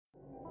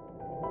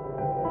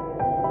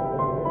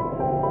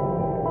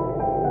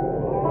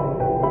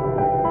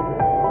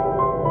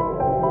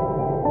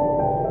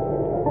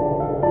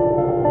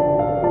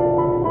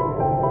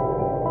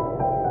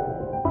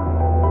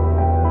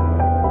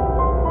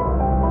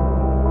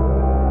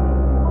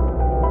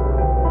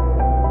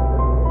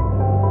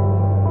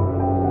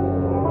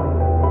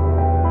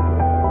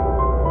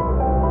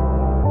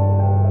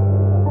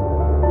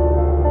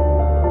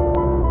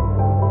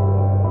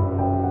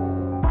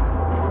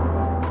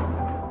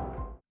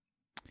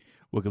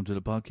Welcome to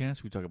the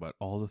podcast. We talk about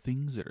all the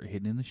things that are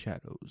hidden in the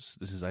shadows.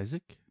 This is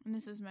Isaac. And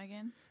this is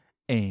Megan.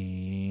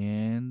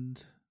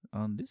 And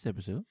on this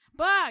episode...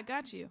 Bah!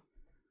 Got you.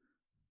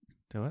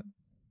 Do what?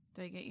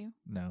 Did I get you?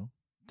 No.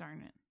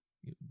 Darn it.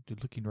 You're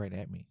looking right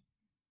at me.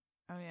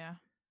 Oh, yeah.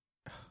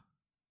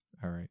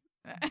 All right.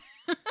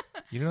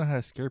 You don't know how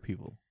to scare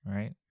people,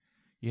 right?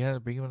 You have to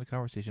bring them in the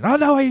conversation. Oh,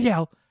 no, you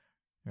yell!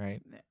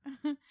 Right?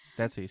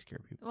 That's how you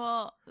scare people.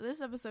 Well,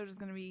 this episode is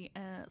going to be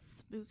a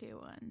spooky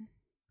one.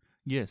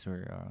 Yes,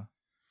 we're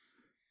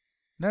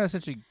not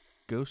essentially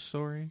ghost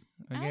story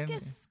again. I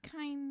guess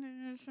kind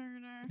of, sort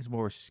of. It's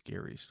more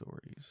scary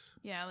stories.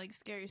 Yeah, like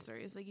scary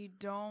stories. Like, you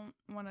don't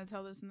want to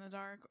tell this in the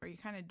dark, or you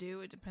kind of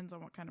do. It depends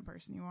on what kind of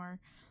person you are.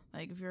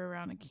 Like, if you're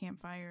around a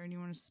campfire and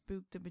you want to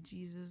spook the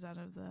bejesus out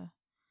of the,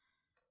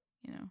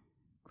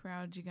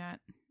 crowd you got,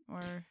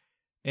 or...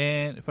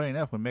 And funny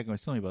enough, when Megan was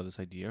telling me about this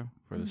idea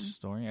for this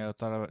story, I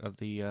thought of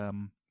the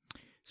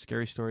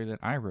scary story that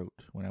I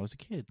wrote when I was a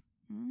kid.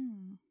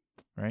 Mm.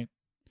 Right?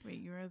 Wait,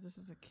 you wrote this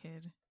as a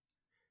kid?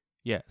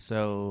 Yeah,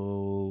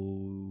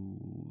 so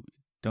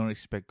don't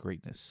expect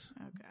greatness.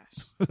 Oh,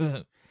 gosh.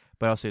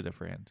 But I'll save that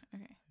for end.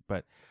 Okay.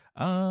 But,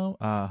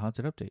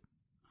 haunted update.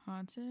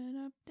 Haunted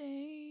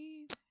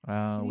update.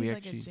 We need, actually...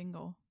 like a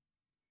jingle.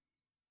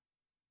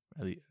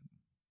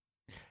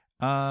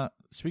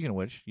 Speaking of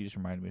which, you just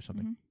reminded me of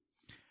something.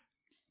 Mm-hmm.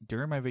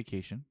 During my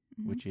vacation,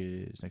 which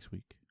is next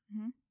week,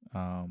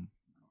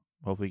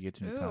 hopefully get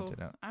some new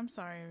content out. I'm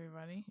sorry,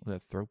 everybody. Was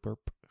that throat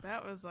burp?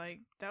 That was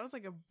like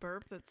a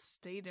burp that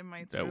stayed in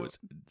my throat. That was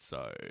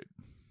inside.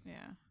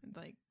 Yeah,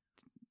 like.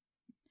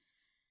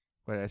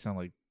 Wait, I sound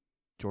like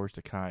George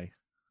Takei.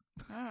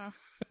 Oh,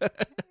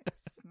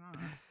 it's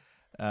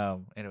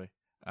not. Anyway,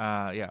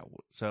 yeah.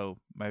 So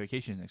my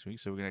vacation is next week,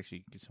 so we're gonna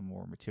actually get some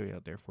more material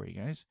out there for you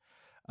guys.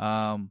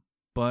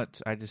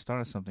 But I just thought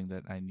of something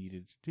that I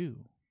needed to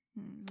do.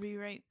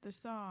 Rewrite the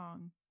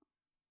song.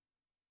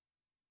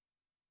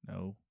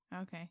 No.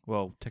 Okay.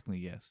 Well, technically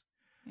yes.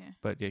 Yeah.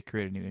 But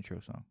create a new intro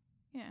song.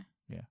 Yeah.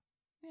 Yeah.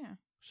 Yeah.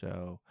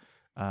 So,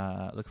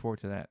 look forward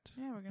to that.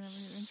 Yeah, we're gonna have a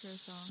new intro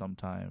song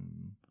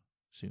sometime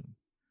soon.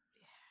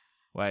 Yeah.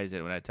 Why is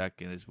it when I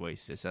talk in his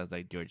voice, it sounds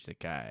like George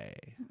Takei?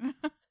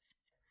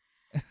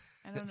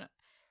 I don't know.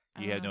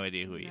 You have no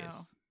idea who he is.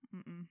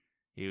 Mm-mm.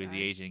 He was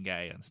the Asian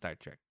guy on Star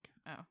Trek.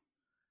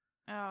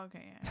 Oh,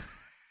 okay. Yeah.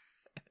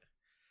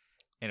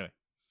 Anyway,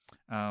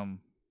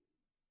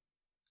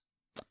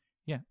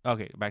 yeah.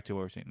 Okay, back to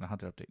what we're saying. The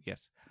haunted update.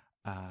 Yes.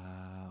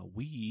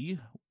 We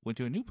went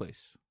to a new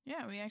place.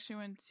 Yeah, we actually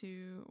went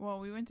to.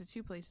 Well, we went to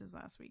two places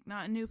last week.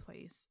 Not a new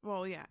place.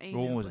 Well, yeah,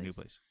 one was a new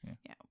place. Yeah.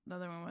 Yeah, the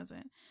other one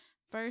wasn't.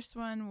 First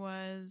one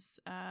was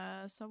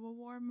Civil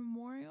War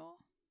Memorial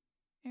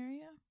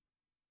area.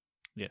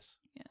 Yes.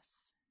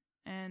 Yes,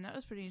 and that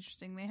was pretty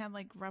interesting. They had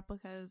like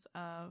replicas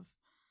of.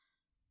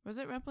 Was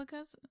it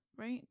replicas?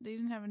 Right? They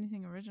didn't have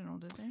anything original,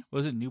 did they?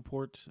 Was it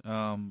Newport?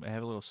 I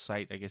have a little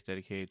site, I guess,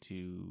 dedicated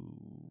to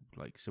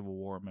like Civil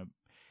War. I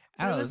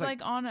don't know. It was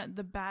like on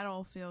the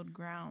battlefield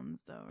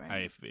grounds, though,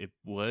 right? If it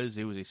was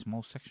a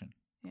small section.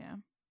 Yeah,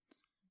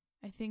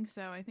 I think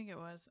so. I think it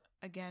was.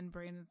 Again,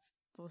 Brandon's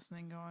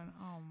listening, going,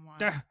 "Oh my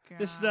god,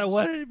 this is not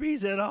what it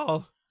means at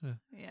all."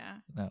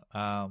 Yeah. No.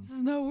 This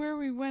is not where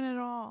we went at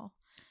all.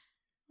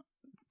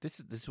 This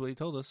is what he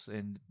told us,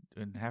 and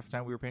half the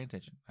time we were paying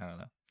attention. I don't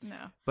know.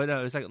 No. But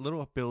it's like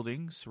little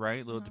buildings,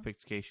 right? Little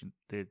depiction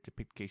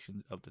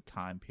of the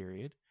time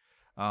period.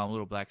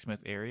 Little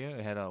blacksmith area.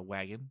 It had a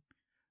wagon.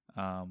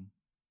 Real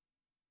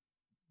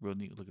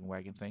neat looking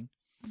wagon thing.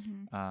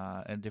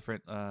 And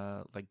different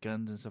like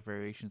guns and stuff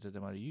variations that they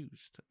might have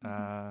used.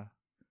 And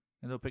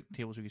little picnic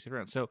tables we could sit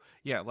around. So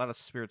yeah, a lot of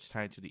spirits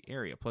tied to the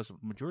area. Plus, the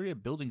majority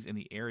of buildings in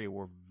the area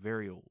were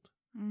very old.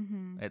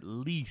 At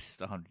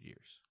least 100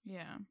 years.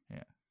 Yeah.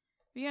 Yeah.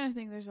 But yeah, I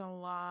think there's a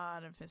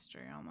lot of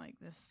history on like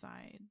this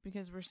side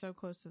because we're so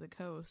close to the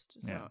coast.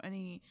 So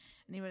anybody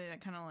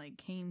that kind of like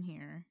came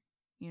here,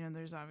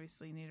 there's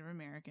obviously Native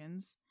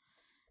Americans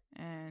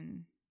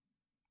and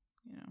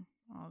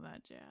all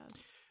that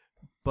jazz.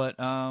 But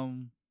yeah,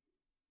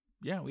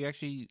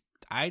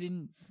 I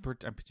didn't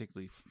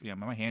particularly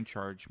my hand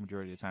charged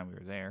majority of the time we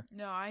were there.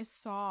 No, I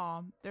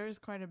saw there's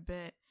quite a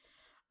bit.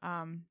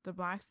 The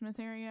blacksmith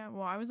area.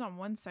 Well, I was on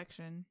one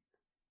section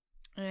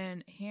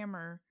and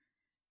Hammer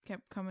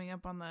kept coming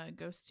up on the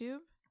ghost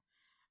tube.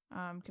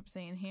 Kept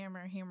saying,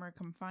 "Hammer, Hammer,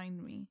 come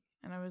find me."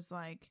 And I was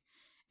like,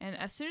 and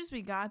as soon as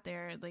we got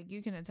there, like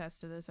you can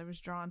attest to this, I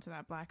was drawn to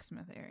that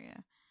blacksmith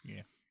area.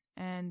 Yeah.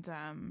 And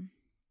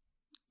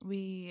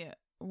we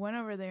went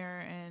over there,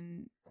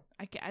 and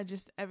I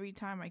just every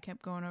time I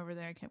kept going over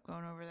there,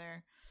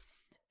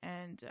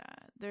 and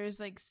there's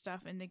like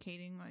stuff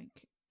indicating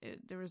like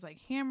there was like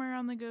Hammer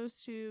on the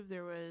ghost tube,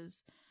 there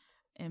was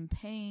in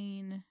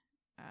pain,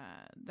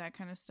 that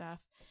kind of stuff.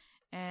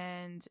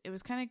 And it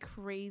was kind of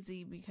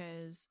crazy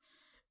because,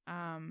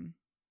 I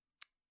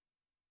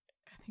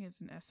think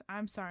it's an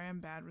I'm sorry, I'm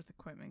bad with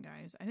equipment,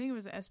 guys. I think it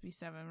was an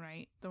SB7,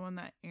 right? The one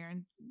that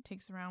Aaron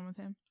takes around with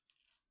him.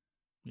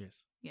 Yes.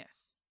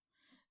 Yes.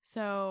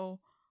 So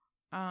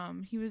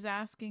he was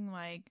asking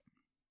like,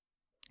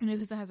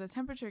 because it has a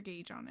temperature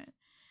gauge on it,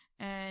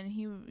 and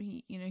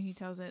he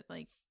tells it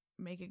like,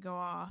 make it go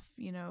off,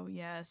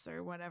 yes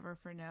or whatever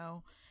for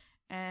no,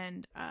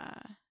 and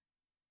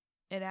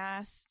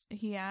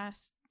he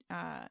asked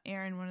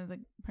Aaron, one of the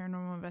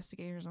paranormal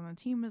investigators on the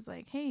team, was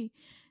like, hey,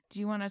 do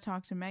you want to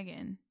talk to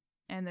Megan?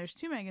 And there's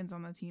 2 Megans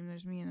on the team.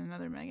 There's me and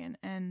another Megan.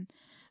 And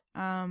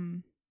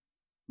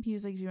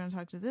he's like, do you want to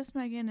talk to this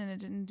Megan? And it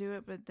didn't do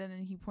it. But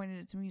then he pointed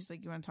it to me. He's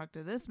like, you want to talk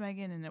to this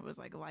Megan? And it was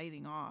like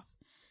lighting off.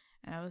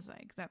 And I was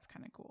like, that's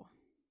kind of cool.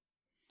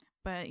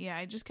 But yeah,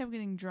 I just kept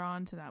getting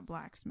drawn to that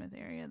blacksmith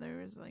area. There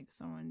was like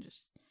someone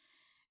just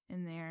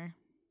in there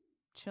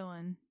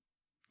chilling.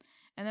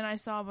 And then I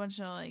saw a bunch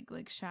of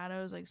like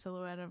shadows, like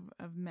silhouette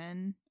of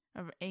men,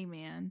 of a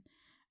man.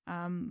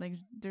 Like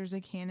there's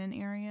a cannon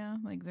area,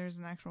 like there's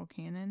an actual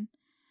cannon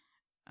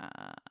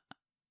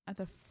at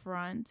the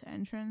front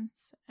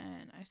entrance,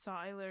 and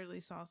I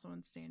literally saw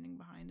someone standing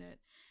behind it.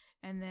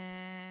 And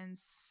then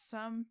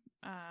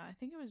I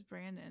think it was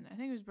Brandon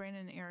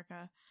and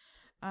Erica.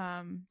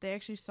 They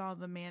actually saw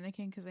the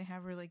mannequin, because they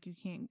have where like you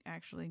can't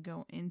actually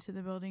go into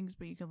the buildings,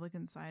 but you can look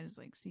inside. It's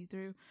like see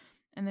through,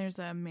 and there's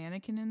a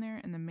mannequin in there,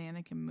 and the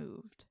mannequin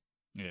moved.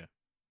 Yeah.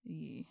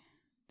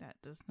 That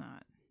does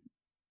not.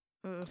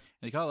 And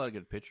he caught a lot of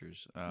good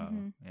pictures.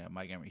 Yeah,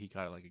 Mike Emery, he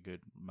caught like a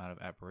good amount of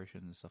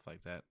apparitions and stuff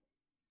like that.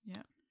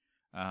 Yeah.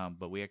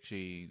 But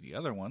the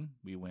other one,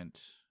 we went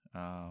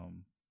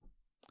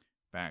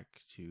back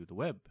to the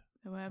Webb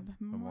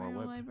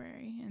Memorial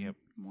Library in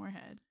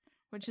Moorhead,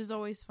 which is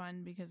always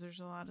fun because there's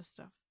a lot of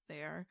stuff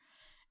there.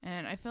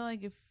 And I feel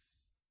like if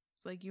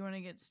like you want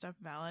to get stuff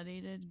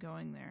validated,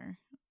 going there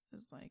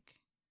is like...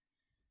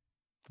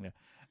 Yeah.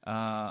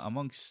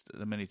 Amongst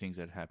the many things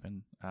that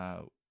happened,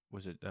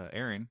 was it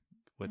Aaron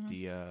with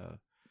the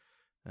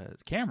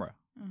camera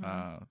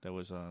that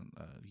was on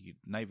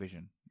night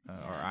vision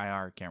or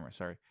IR camera,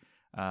 sorry,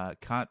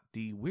 caught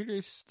the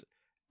weirdest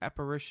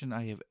apparition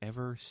I have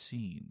ever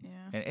seen,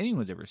 and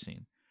anyone's ever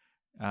seen.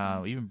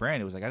 Even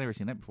Brandon was like, I've never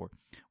seen that before.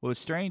 What's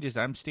strange is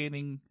that I'm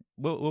standing.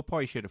 We'll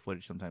probably share the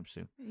footage sometime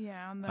soon.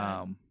 Yeah, on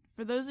the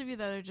for those of you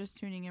that are just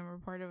tuning in, we're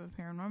part of a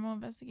paranormal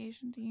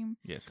investigation team.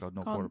 Yeah, it's called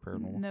No Quarter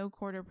Paranormal. No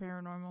Quarter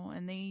Paranormal,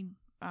 and they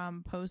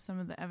post some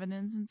of the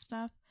evidence and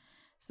stuff.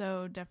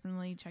 So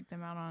definitely check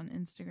them out on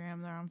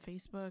Instagram. They're on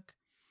Facebook,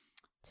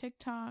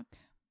 TikTok.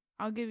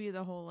 I'll give you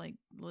the whole like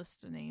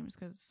list of names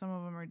because some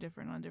of them are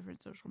different on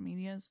different social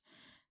medias.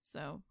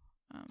 So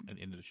at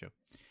the end of the show.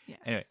 Yes.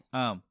 Anyway,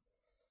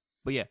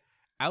 but yeah,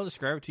 I'll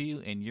describe it to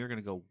you, and you're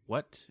gonna go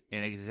what,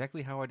 and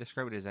exactly how I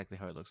describe it, exactly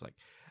how it looks like.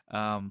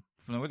 From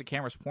where the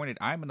camera's pointed,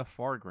 I'm in the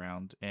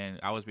foreground, and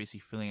I was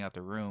basically filling out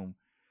the room.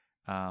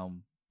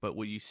 But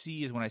what you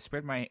see is when I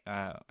spread my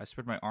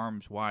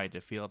arms wide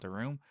to feel out the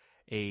room,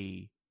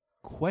 a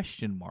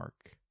question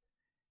mark,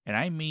 and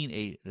I mean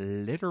a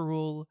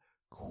literal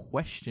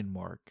question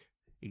mark,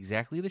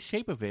 exactly the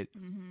shape of it.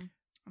 Mm-hmm.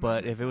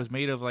 But if it was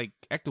made of like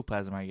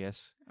ectoplasm, I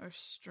guess, or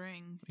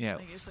string, yeah,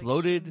 like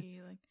floated like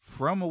stringy,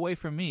 from away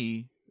from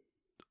me,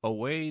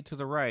 away to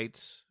the right,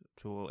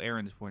 to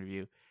Aaron's point of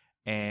view,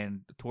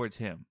 and towards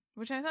him.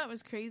 Which I thought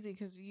was crazy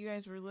because you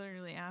guys were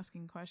literally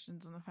asking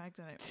questions, and the fact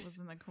that it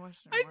wasn't a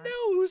question mark. I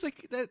know, it was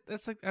like that.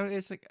 That's like,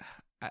 it's like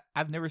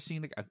I've never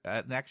seen like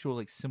an actual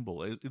like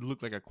symbol. It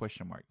looked like a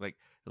question mark, like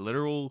a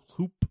literal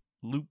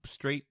loop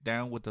straight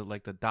down with the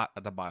like the dot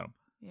at the bottom.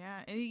 Yeah,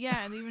 it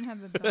even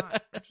had the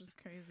dot, which was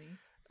crazy.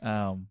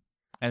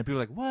 And people were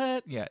like,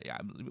 what? Yeah.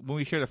 When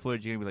we share the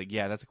footage, you're going to be like,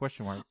 yeah, that's a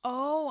question mark.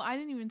 Oh, I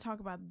didn't even talk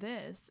about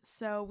this.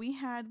 So we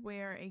had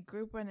where a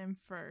group went in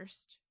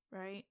first,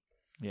 right?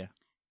 Yeah.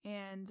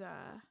 And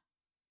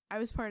I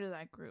was part of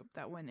that group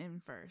that went in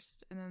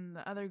first. And then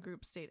the other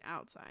group stayed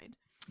outside.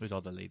 With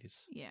all the ladies.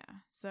 Yeah.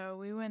 So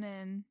we went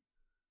in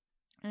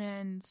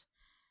and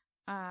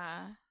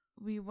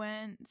we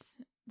went...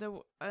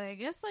 I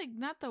guess like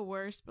not the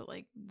worst, but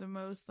like the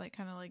most like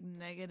kind of like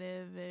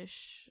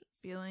negative-ish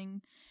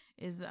feeling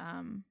is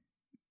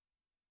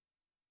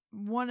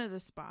one of the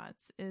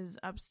spots is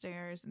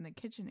upstairs in the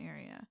kitchen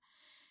area,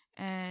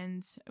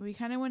 and we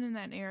kind of went in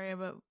that area,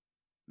 but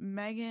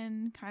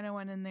Megan kind of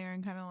went in there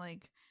and kind of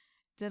like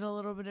did a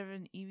little bit of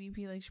an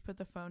EVP, like she put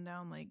the phone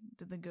down, like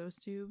did the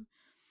ghost tube,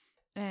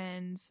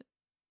 and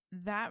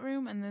that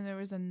room, and then there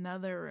was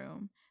another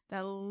room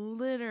that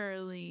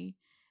literally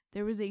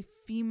there was a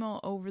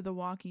female over the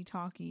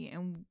walkie-talkie,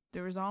 and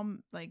there was all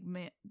like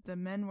the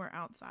men were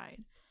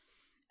outside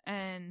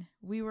and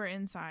we were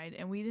inside,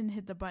 and we didn't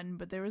hit the button,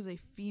 but there was a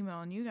female,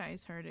 and you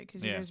guys heard it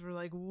because you guys were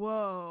like,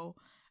 whoa,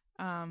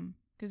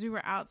 because we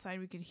were outside,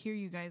 we could hear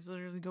you guys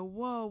literally go,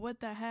 whoa, what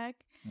the heck?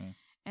 Yeah.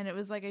 And it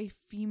was like a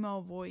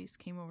female voice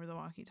came over the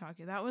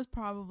walkie-talkie. That was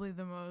probably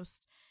the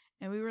most,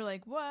 and we were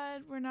like,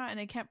 what? We're not. And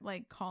it kept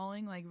like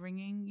calling, like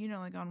ringing,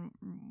 like on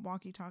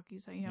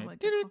walkie-talkies, how you have like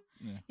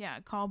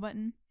the call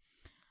button.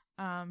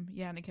 And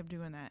it kept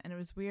doing that, and it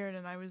was weird.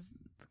 And I was,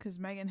 because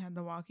Megan had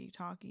the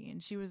walkie-talkie,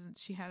 and she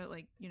had it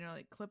like,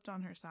 like clipped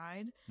on her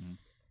side.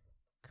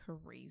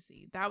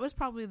 Crazy. That was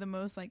probably the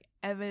most like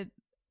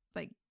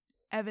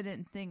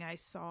evident thing I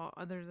saw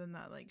other than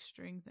that like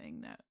string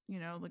thing that,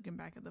 looking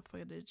back at the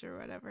footage or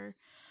whatever.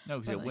 No,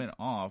 because it went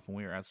off when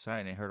we were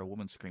outside and I heard a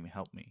woman scream,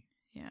 "Help me."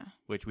 Yeah.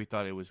 Which we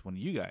thought it was one of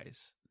you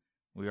guys.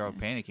 We were all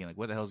panicking, like,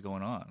 what the hell's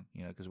going on?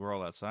 Because we're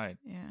all outside.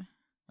 Yeah.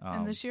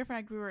 And the sheer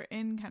fact we were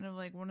in kind of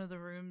like one of the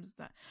rooms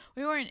that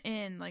we weren't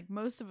in, like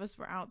most of us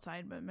were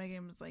outside, but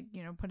Megan was like,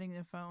 putting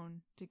the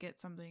phone to get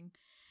something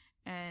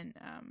and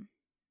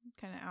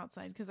kind of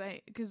outside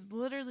because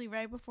literally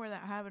right before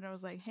that happened, I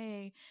was like,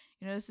 hey,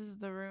 this is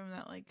the room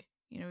that like,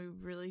 we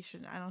really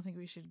should, I don't think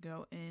we should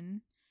go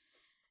in.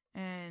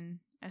 And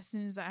as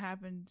soon as that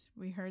happened,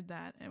 we heard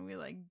that and we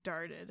like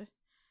darted.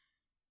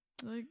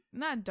 Like,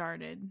 not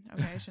darted.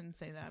 Okay, I shouldn't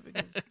say that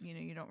because,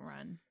 you don't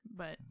run.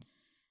 But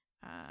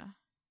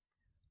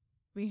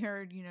we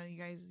heard, you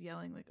guys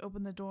yelling, like,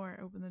 open the door,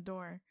 open the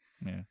door.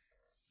 Yeah.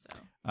 So.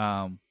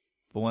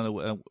 But one of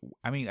the,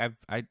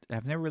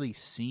 I've never really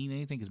seen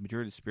anything because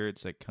majority of the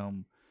spirits that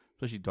come,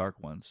 especially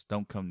dark ones,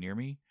 don't come near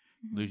me.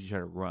 Mm-hmm. They usually try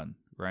to run,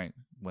 right?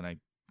 When I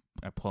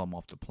pull them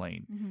off the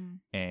plane. Mm-hmm.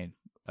 And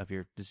if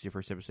this is your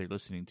first episode you're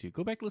listening to,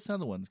 go back and listen to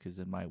other ones because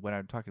then what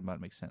I'm talking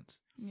about makes sense.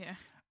 Yeah.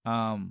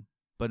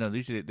 But no,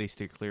 usually they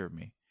stay clear of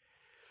me.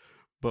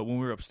 But when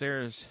we were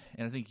upstairs,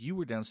 and I think you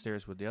were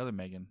downstairs with the other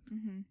Megan,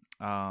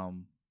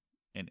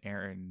 and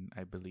Aaron,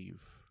 I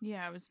believe.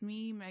 Yeah, it was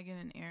me, Megan,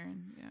 and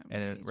Aaron. Yeah,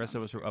 and the rest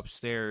of us were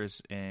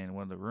upstairs in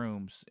one of the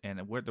rooms.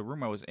 And where the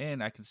room I was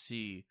in, I could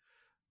see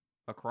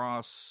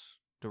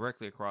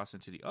directly across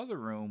into the other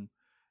room,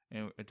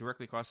 and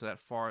directly across to that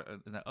far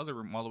in that other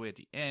room, all the way at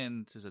the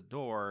end, there's a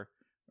door.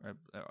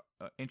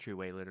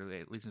 Entryway, literally,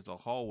 it leads into the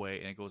hallway,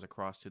 and it goes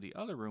across to the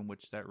other room,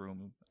 which that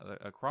room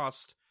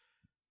across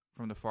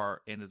from the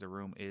far end of the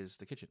room is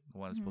the kitchen, the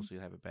one that's supposed to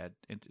have a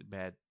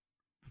bad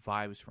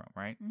vibes from,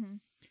 right? Mm-hmm.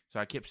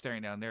 So I kept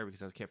staring down there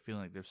because I kept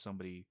feeling like there's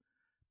somebody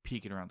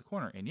peeking around the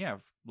corner, and yeah,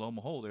 lo and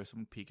behold, there's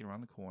someone peeking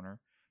around the corner,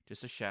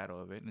 just a shadow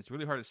of it, and it's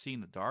really hard to see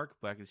in the dark,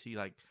 but I can see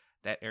like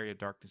that area of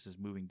darkness is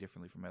moving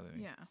differently from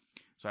everything. Yeah.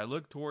 So I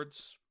look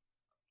towards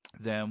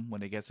them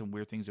when they get some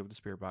weird things over the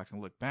spirit box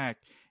and look back,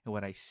 and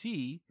what I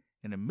see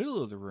in the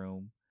middle of the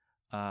room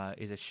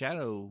is a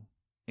shadow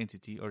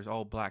entity, or it's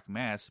all black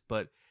mass,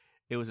 but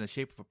it was in the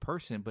shape of a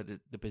person, but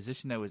the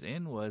position I was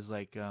in was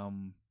like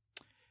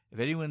if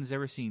anyone's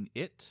ever seen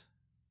It,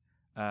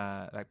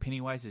 like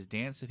Pennywise's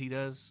dance that he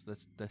does,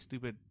 that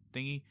stupid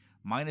thingy,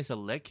 minus a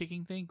leg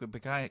kicking thing,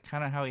 but kind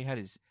of how he had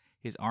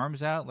his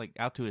arms out, like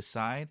out to his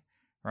side,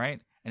 right?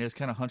 And it was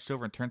kind of hunched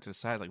over and turned to the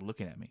side, like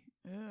looking at me.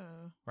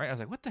 Ew. Right? I was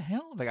like, what the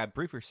hell? Like, I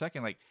breathed for a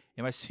second, like,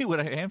 am I seeing what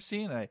I am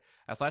seeing? And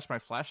I flashed my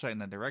flashlight in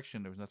that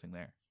direction. There was nothing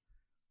there.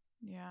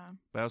 Yeah.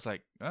 But I was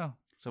like, oh.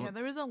 So yeah,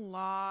 there was a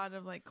lot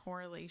of, like,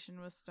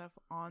 correlation with stuff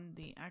on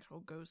the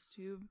actual ghost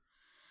tube.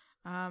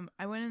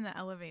 I went in the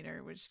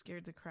elevator, which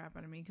scared the crap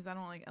out of me because I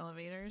don't like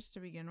elevators to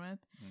begin with.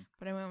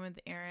 But I went with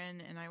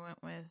Aaron and I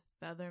went with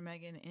the other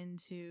Megan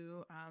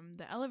into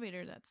the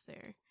elevator that's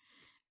there.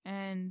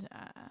 And,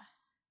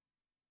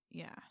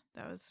 yeah,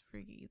 that was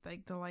freaky.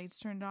 Like, the lights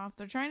turned off.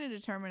 They're trying to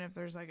determine if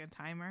there's, like, a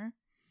timer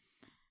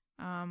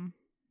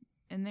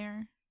in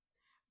there.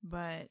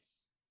 But,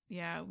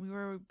 yeah, we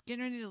were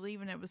getting ready to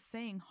leave, and it was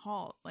saying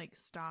halt, like,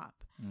 stop.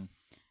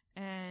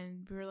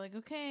 And we were like,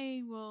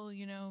 okay, well, if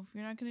you're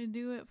not going to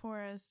do it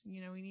for us, we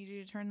need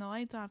you to turn the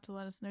lights off to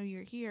let us know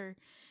you're here.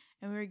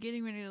 And we were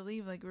getting ready to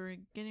leave,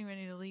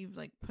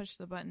 like, push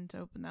the button to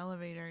open the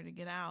elevator to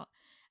get out.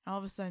 And all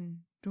of a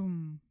sudden,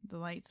 boom, the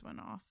lights went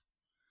off.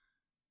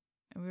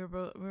 And we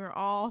were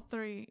all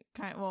three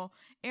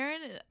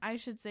Aaron, I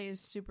should say,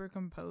 is super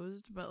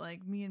composed, but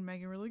like me and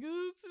Megan were like,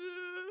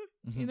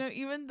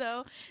 even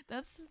though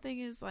that's the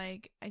thing is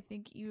like, I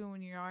think even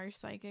when you are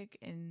psychic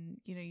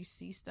and, you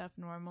see stuff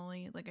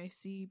normally, like I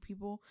see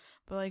people,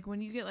 but like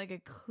when you get like a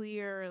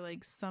clear,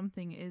 like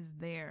something is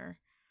there,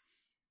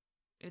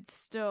 it's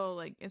still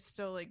like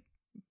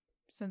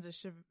sends a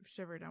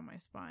shiver down my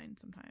spine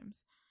sometimes.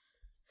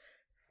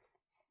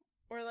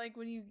 Or like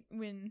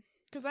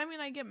because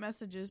I get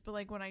messages, but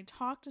like when I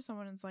talk to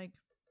someone, it's like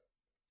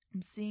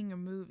I'm seeing a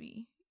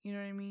movie, you know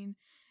what I mean?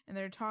 And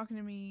they're talking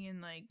to me and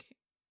like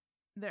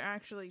they're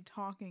actually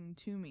talking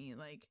to me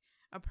like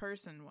a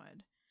person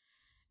would.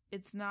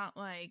 It's not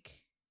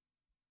like,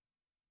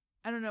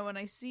 I don't know, when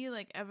I see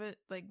like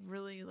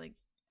really like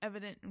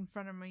evident in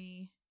front of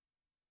me.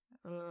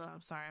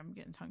 I'm sorry, I'm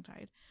getting tongue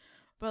tied.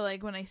 But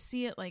like when I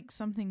see it, like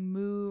something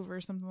move or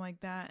something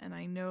like that, and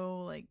I know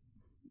like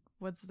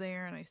what's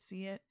there and I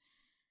see it,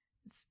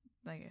 it's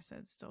like I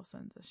said, still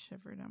sends a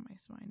shiver down my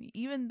spine.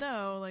 Even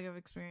though like I've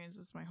experienced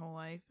this my whole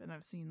life and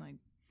I've seen like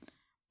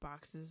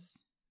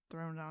boxes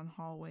thrown down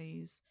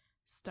hallways,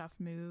 stuff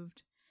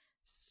moved,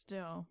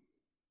 still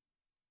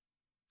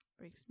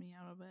freaks me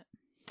out a bit.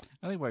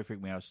 I think why it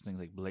freaked me out is things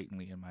like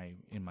blatantly in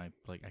my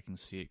like I can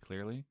see it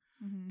clearly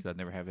because I've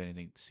never have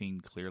anything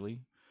seen clearly.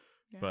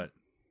 Yeah. But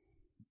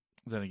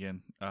then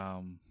again,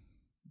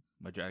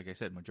 like I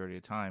said, majority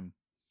of the time,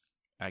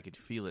 I could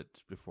feel it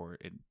before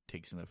it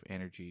takes enough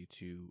energy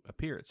to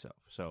appear itself.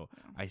 So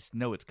I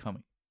know it's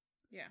coming.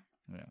 Yeah.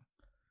 Yeah.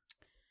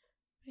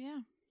 Yeah.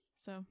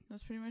 So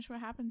that's pretty much what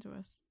happened to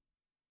us.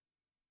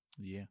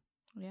 Yeah.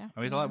 Yeah.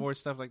 I mean, there's a lot more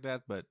stuff like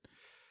that, but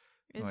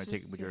I want to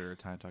take a majority yeah. of our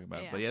time talking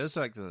about it. Yeah. But yeah, those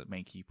are like the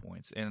main key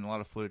points. And a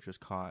lot of footage was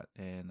caught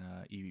in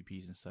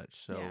EVPs and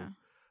such. So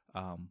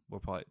we'll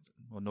probably,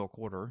 know a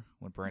quarter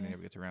when Brandon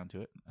ever gets around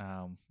to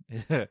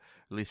it.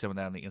 Release some of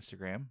that on the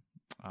Instagram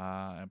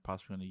and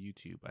possibly on the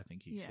YouTube, I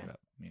think he set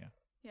up. Yeah.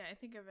 Yeah, I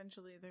think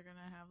eventually they're going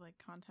to have like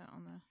content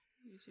on the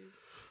YouTube.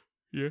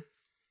 Yeah.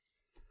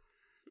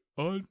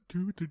 On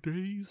to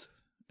today's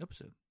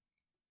episode.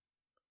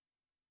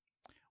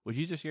 Which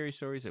these are scary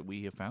stories that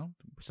we have found.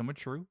 Some are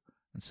true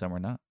and some are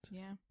not.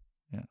 Yeah.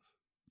 Yes.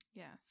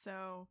 Yeah.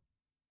 So.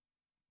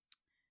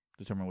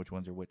 Determine which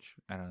ones are which.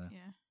 I don't know.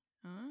 Yeah.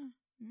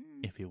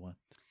 If you want.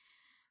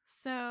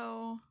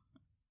 So,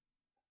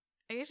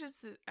 I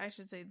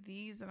should say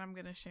these that I'm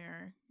going to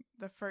share,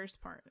 the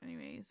first part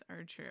anyways,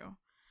 are true.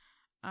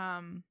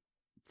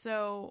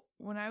 So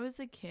when I was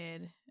a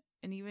kid,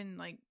 and even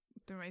like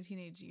through my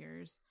teenage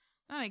years,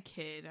 not a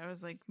kid, I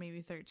was like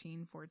maybe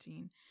 13,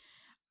 14.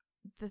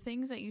 The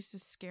things that used to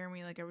scare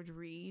me, like I would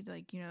read,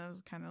 like, you know, that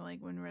was kind of like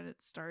when Reddit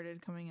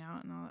started coming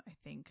out and all, I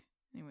think,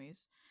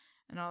 anyways,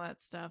 and all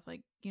that stuff.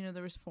 Like, you know,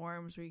 there was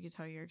forums where you could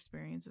tell your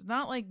experiences.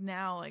 Not like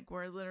now, like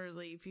where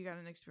literally if you got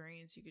an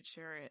experience, you could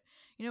share it.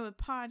 You know, with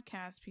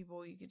podcast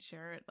people, you could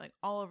share it like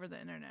all over the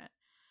internet.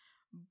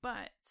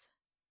 But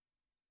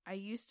I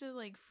used to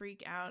like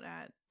freak out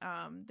at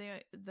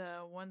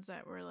the ones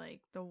that were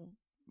like the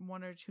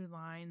 1 or 2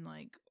 line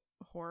like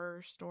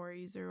horror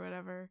stories or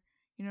whatever.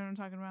 You know what I'm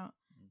talking about?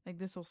 Like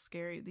these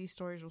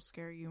stories will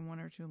scare you in 1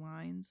 or 2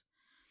 lines.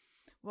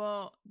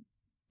 Well,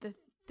 the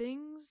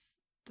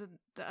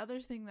other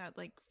thing that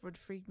like would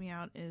freak me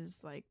out is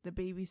like the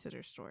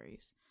babysitter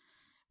stories,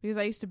 because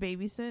I used to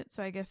babysit,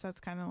 so I guess that's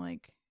kind of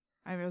like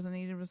I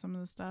resonated with some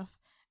of the stuff.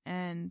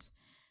 And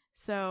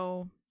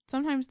so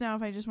sometimes now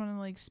if I just want to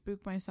like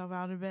spook myself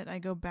out a bit, I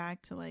go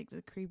back to like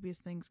the creepiest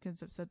things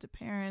kids have said to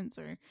parents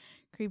or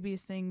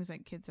creepiest things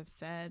that kids have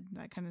said,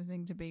 that kind of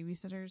thing, to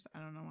babysitters. I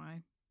don't know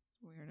why.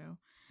 Weirdo.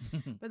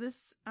 But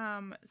this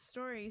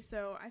story,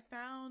 so I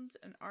found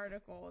an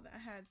article that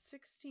had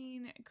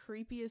 16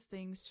 creepiest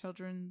things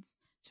children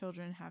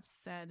have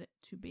said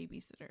to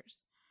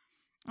babysitters.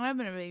 And I've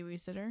been a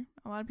babysitter.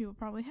 A lot of people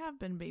probably have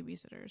been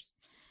babysitters.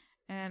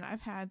 And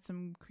I've had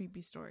some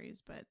creepy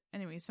stories, but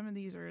anyway, some of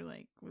these are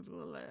like,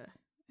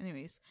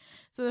 anyways.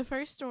 So the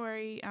first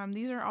story,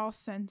 these are all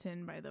sent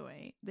in, by the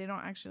way. They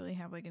don't actually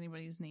have like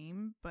anybody's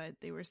name, but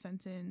they were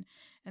sent in,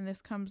 and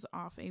this comes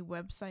off a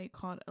website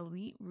called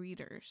Elite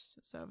Readers.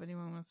 So if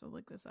anyone wants to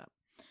look this up.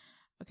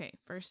 Okay,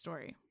 first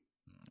story.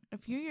 A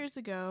few years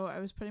ago, I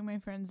was putting my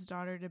friend's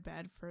daughter to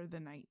bed for the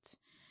night.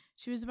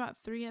 She was about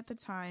 3 at the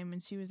time,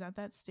 and she was at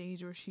that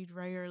stage where she'd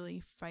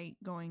regularly fight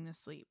going to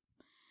sleep.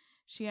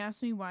 She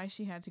asked me why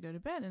she had to go to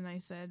bed, and I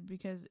said,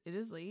 because it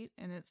is late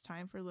and it's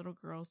time for little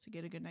girls to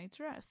get a good night's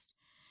rest.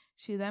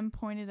 She then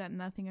pointed at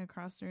nothing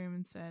across the room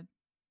and said,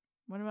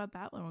 "What about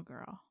that little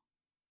girl?"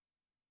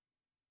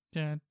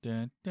 Dun,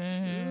 dun,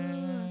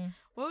 dun.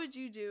 What would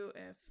you do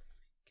if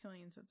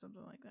Killian said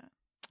something like that?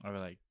 I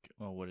was like,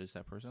 well, what does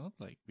that person look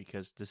like?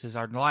 Because this is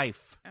our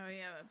life. Oh,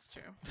 yeah, that's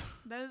true.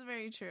 That is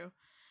very true.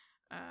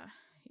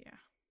 Yeah.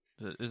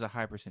 There's a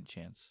high %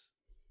 chance.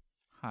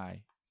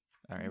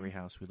 Every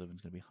house we live in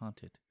is going to be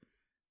haunted.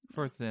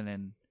 Forth then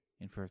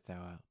and forth thou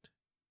out.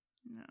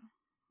 No.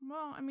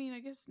 Well, I mean, I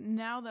guess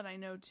now that I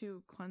know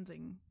too,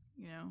 cleansing,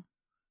 you know.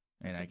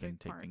 And I can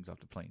take things off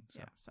the plane. So.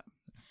 Yeah, so.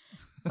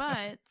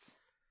 But,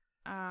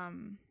 what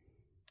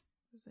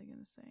was I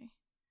going to say?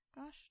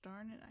 Gosh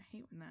darn it, I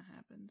hate when that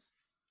happens.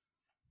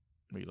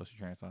 Wait, you lost your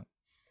train of thought?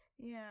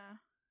 Yeah.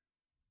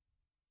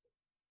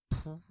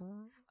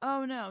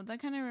 Oh, no,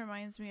 that kind of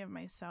reminds me of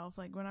myself.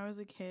 Like, when I was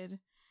a kid,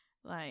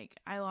 like,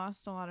 I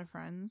lost a lot of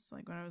friends,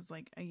 like, when I was,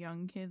 like, a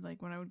young kid,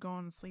 like, when I would go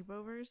on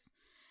sleepovers,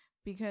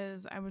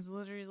 because I would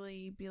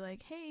literally be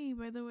like, hey,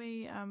 by the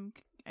way,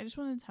 I just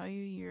want to tell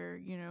you your,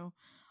 you know,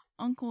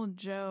 Uncle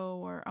Joe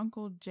or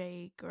Uncle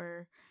Jake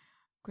or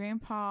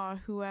Grandpa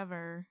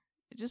whoever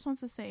just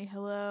wants to say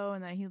hello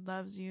and that he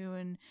loves you,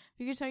 and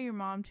you could tell your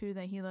mom, too,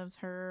 that he loves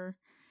her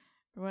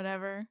or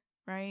whatever,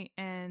 right?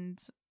 And,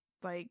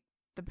 like,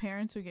 the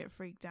parents would get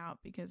freaked out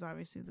because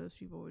obviously those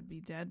people would be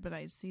dead, but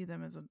I'd see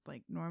them as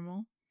like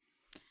normal.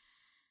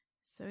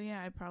 So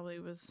yeah, I probably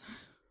was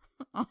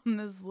on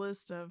this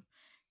list of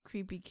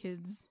creepy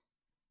kids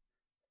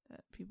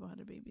that people had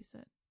to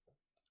babysit.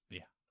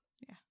 Yeah.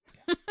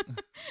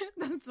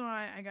 That's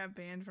why I got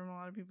banned from a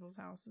lot of people's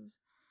houses.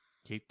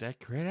 Keep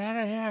that crap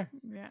out of here.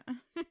 Yeah.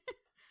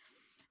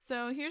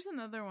 So here's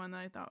another one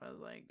that I thought was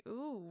like,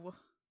 ooh,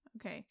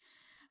 okay.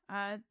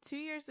 2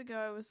 years ago,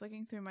 I was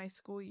looking through my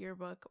school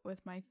yearbook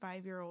with my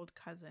 5-year-old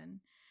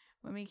cousin.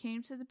 When we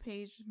came to the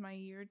page with my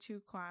year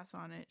 2 class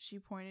on it, she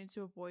pointed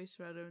to a boy's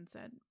photo and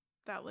said,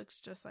 "That looks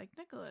just like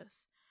Nicholas."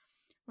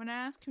 When I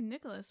asked who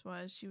Nicholas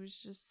was, she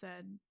just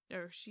said,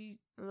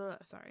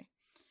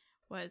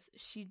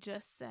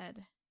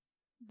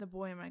 "The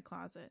boy in my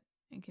closet,"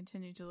 and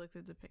continued to look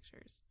through the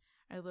pictures.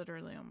 I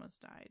literally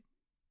almost died.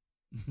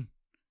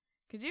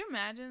 Could you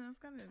imagine? That's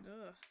kind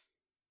of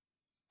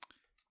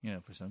You know,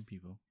 for some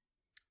people.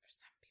 For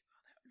some people,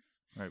 that would.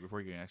 All right,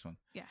 before you get to the next one.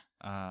 Yeah.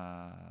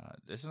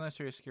 This is not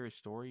necessarily a scary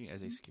story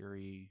as a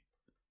scary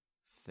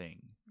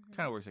thing.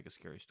 Kind of works like a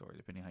scary story,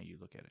 depending on how you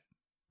look at it,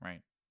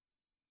 right?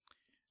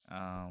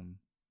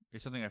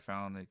 It's something I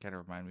found that kind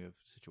of reminded me of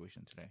the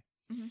situation today.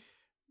 Mm-hmm.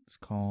 It's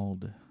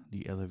called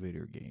the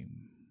elevator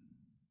game.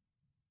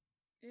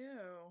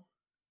 Ew.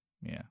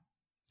 Yeah.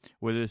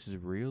 Whether this is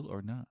real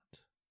or not,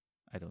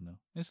 I don't know.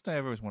 It's something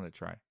I've always wanted to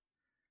try.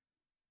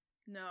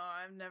 No,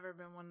 I've never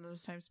been one of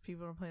those types of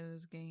people to play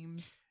those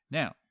games.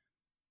 Now,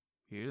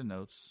 here are the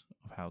notes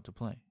of how to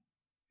play.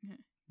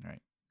 All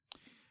right.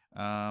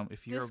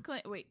 If you're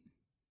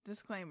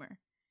Disclaimer.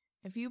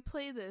 If you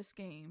play this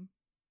game,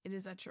 it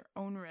is at your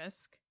own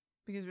risk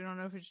because we don't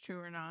know if it's true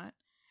or not,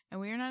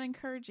 and we are not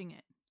encouraging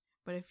it.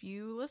 But if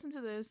you listen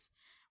to this,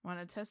 want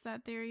to test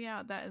that theory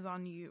out, that is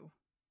on you.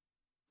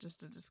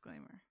 Just a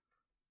disclaimer.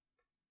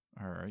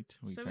 All right.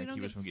 So we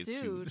don't get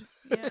sued.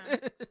 Yeah.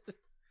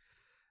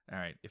 All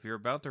right. If you're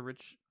about the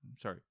rich,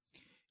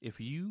 if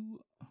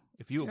you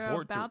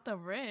abort about the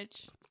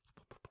rich.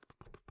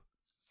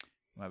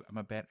 I'm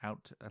a bad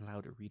out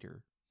loud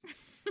reader.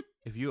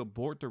 If you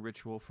abort the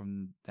ritual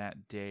from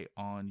that day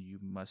on, you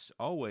must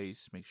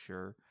always make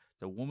sure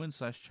the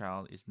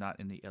woman/child is not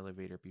in the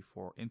elevator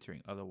before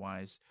entering.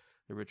 Otherwise,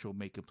 the ritual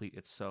may complete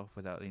itself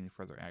without any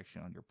further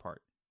action on your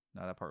part.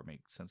 Now, that part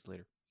makes sense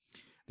later.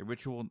 The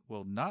ritual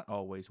will not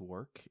always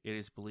work. It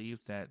is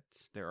believed that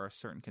there are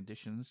certain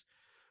conditions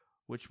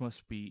which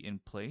must be in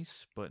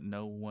place, but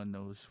no one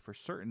knows for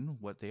certain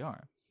what they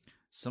are.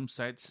 Some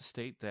sites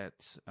state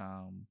that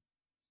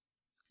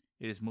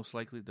it is most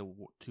likely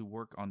to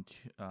work on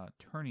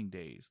turning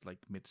days like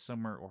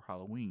Midsummer or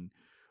Halloween,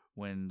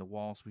 when the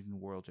walls between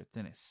worlds are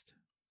thinnest.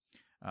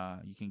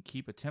 You can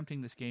keep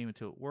attempting this game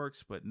until it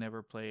works, but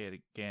never play it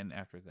again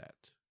after that.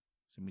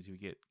 So it means if you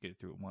get it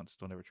through it once,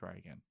 don't ever try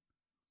again.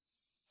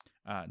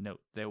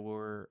 Note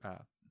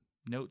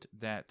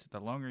that the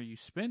longer you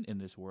spend in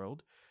this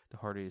world, the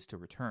harder it is to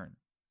return.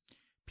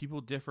 People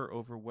differ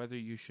over whether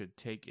you should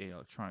take an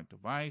electronic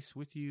device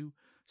with you.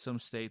 Some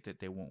state that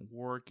they won't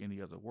work in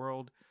the other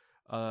world.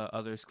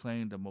 Others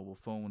claim the mobile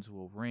phones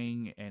will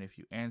ring, and if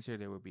you answer,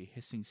 there will be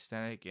hissing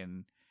static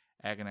and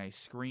agonized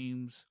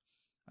screams.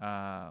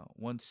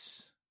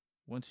 Once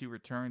you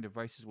return,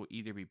 devices will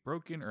either be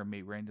broken or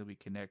may randomly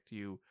connect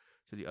you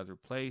to the other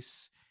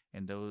place.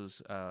 And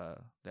those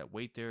that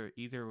wait there,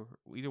 either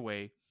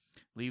way,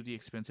 leave the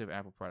expensive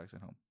Apple products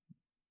at home.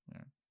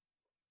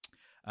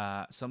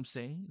 Yeah. Some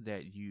say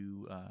that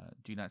you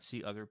do not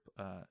see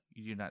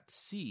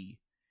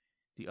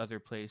the other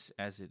place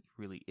as it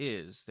really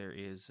is. There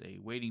is a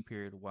waiting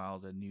period while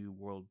the new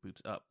world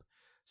boots up,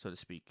 so to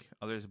speak.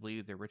 Others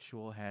believe the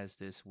ritual has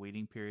this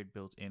waiting period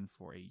built in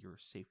for your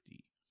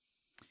safety.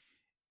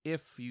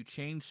 If you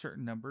change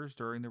certain numbers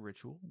during the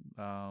ritual,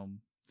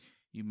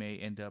 you may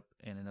end up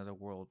in another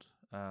world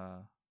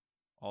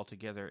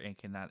altogether and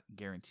cannot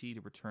guarantee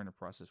the return of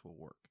process will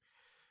work.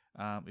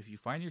 If you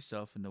find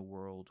yourself in the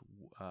world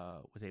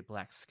with a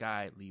black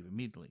sky, leave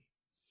immediately.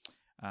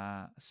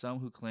 Some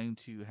who claim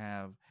to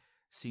have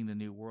seen the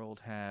new world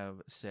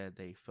have said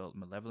they felt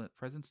malevolent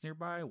presence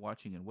nearby,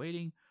 watching and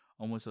waiting.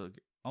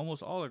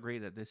 Almost all agree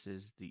that this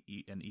is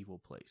an evil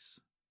place.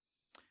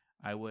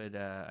 I would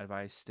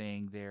advise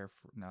staying there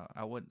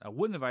I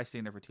wouldn't advise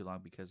staying there for too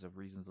long because of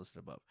reasons listed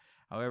above.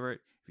 However,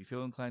 if you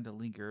feel inclined to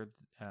linger,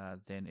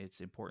 then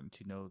it's important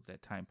to know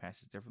that time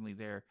passes differently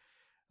there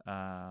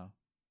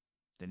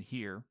than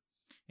here,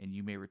 and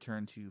you may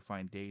return to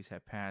find days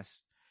have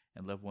passed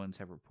and loved ones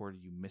have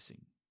reported you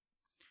missing.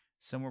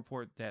 Some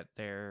report that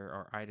there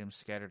are items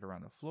scattered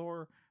around the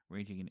floor,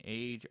 ranging in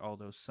age,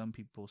 although some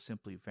people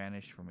simply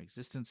vanish from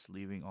existence,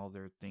 leaving all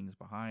their things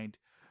behind.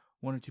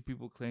 One or two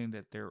people claim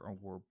that there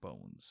were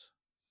bones.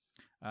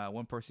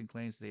 One person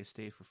claims they have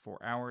stayed for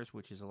 4 hours,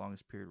 which is the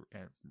longest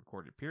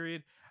recorded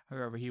period.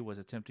 However, he was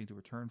attempting to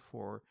return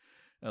for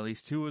at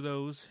least 2 of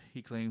those.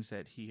 He claims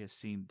that he has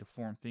seen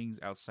deformed things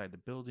outside the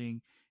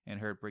building and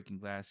heard breaking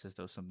glass as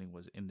though something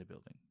was in the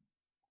building.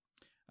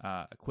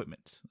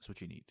 Equipment. That's what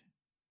you need.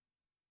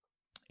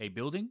 A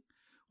building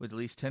with at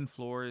least 10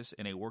 floors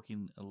and a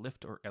working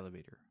lift or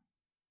elevator.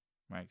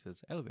 Right, because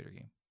it's an elevator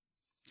game.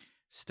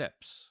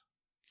 Steps.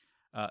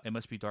 It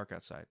must be dark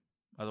outside.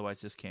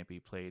 Otherwise, this can't be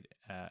played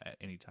at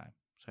any time.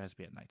 So it has to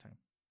be at nighttime.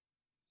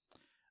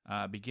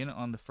 Begin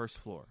on the first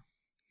floor.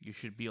 You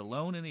should be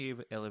alone in the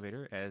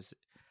elevator, as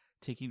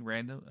taking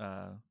random...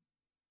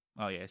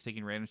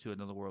 taking random to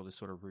another world is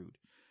sort of rude.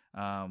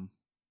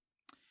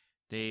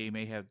 They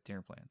may have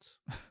dinner plans.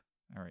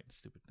 All right,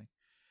 stupid thing.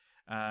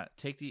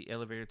 Take the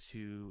elevator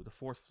to the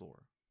 4th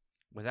floor.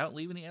 Without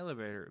leaving the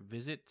elevator,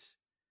 visit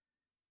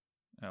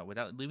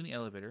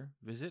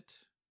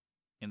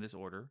in this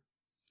order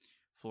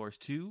floors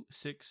 2,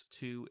 6,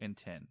 2, and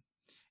 10.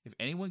 If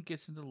anyone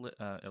gets into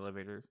the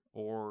elevator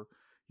or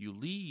you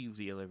leave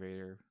the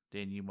elevator,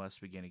 then you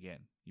must begin again.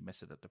 You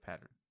mess it up the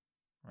pattern,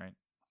 right?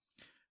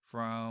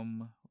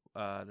 From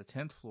the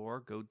 10th floor,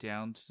 go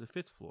down to the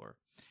 5th floor.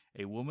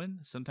 A woman,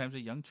 sometimes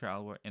a young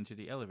child, will enter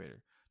the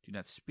elevator. Do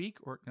not speak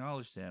or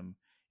acknowledge them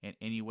in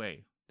any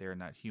way. They are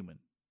not human.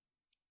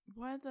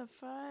 What the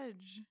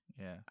fudge?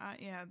 Yeah.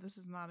 Yeah, this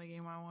is not a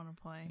game I want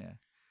to play.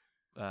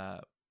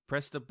 Yeah.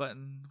 Press the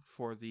button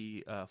for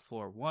the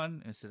floor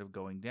 1 instead of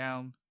going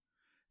down.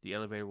 The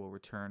elevator will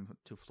return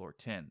to floor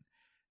 10.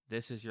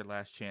 This is your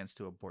last chance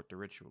to abort the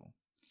ritual.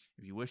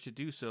 If you wish to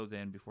do so,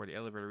 then before the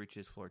elevator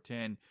reaches floor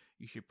 10,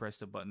 you should press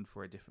the button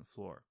for a different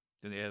floor.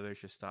 Then the elevator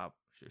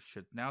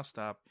should now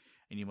stop,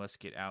 and you must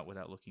get out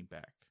without looking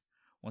back.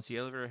 Once the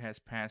elevator has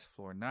passed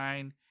floor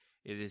 9,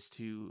 it is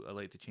too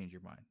late to change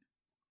your mind.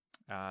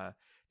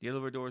 The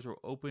elevator doors will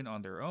open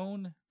on their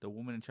own. The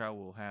woman and child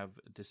will have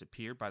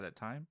disappeared by that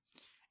time,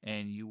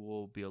 and you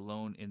will be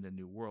alone in the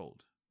new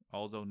world,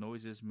 although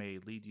noises may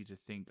lead you to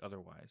think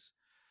otherwise.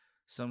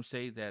 Some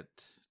say that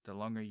the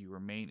longer you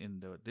remain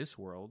in this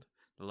world,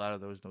 the louder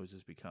those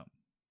noises become.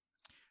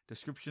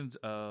 Descriptions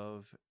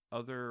of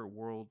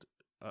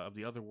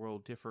the other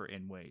world differ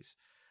in ways.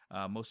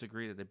 Most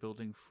agree that the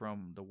building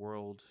from the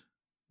world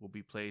will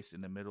be placed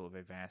in the middle of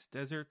a vast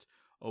desert,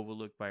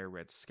 overlooked by a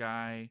red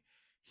sky.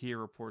 Here,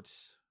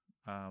 reports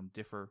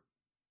differ.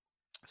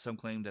 Some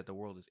claim that the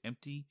world is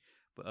empty,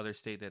 but others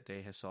state that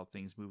they have saw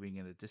things moving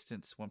in the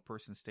distance. One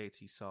person states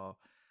he saw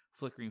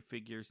flickering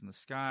figures in the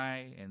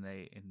sky, and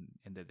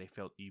that they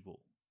felt evil.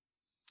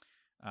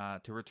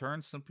 To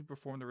return, some people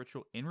perform the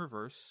ritual in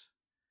reverse.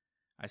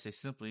 I say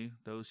simply,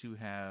 those who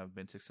have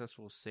been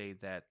successful say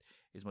that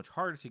it's much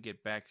harder to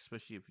get back,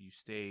 especially if you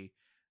stay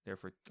there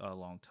for a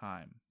long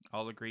time.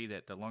 All agree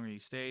that the longer you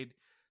stayed,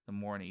 the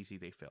more uneasy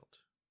they felt.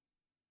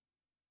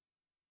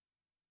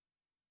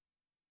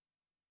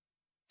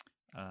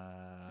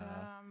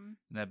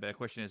 Now the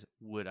question is,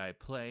 would I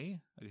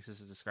play? I guess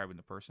this is describing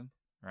the person,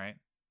 right?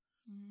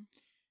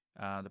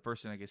 Mm-hmm. The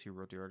person, I guess, who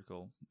wrote the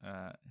article,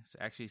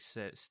 actually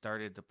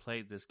started to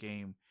play this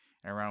game,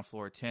 and around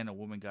floor 10, a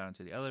woman got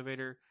into the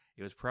elevator.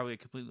 It was probably a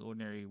completely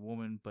ordinary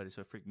woman, but it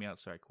freaked me out,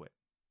 so I quit.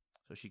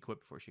 So she quit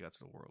before she got to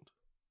the world.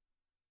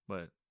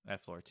 But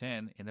at floor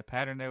 10, in the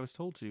pattern that I was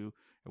told to,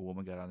 a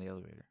woman got on the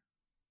elevator.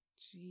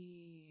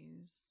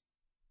 Jeez.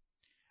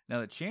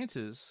 Now the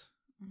chances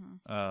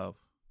of...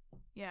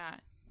 Yeah,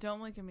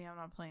 don't look at me. I'm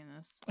not playing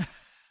this.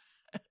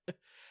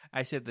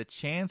 I said the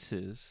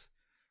chances...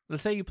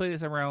 Let's say you play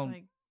this around... It's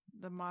like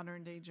the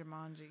modern day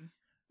Jumanji.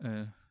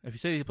 If you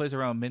say he plays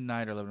around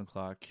midnight or 11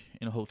 o'clock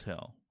in a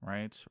hotel,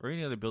 right? Or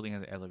any other building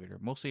has an elevator.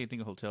 Mostly you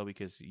think a hotel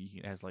because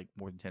it has like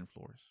more than 10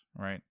 floors,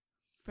 right?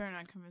 Better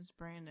not convince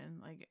Brandon.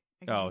 Like,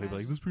 he'd be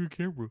like, let's bring a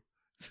camera.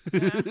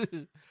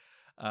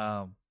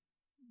 Yeah.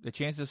 The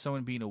chances of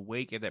someone being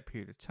awake at that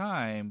period of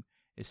time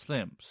is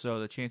slim.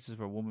 So the chances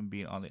of a woman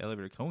being on the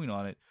elevator going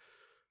on it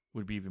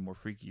would be even more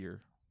freakier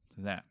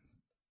than that.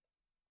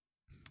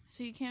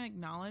 So you can't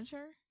acknowledge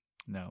her?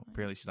 No,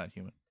 apparently she's not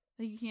human.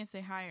 Like you can't say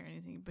hi or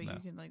anything, but No. you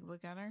can like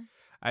look at her?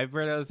 I've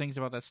read other things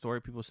about that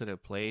story. People said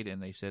it played,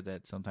 and they said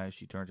that sometimes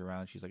she turns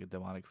around and she's like a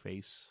demonic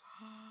face.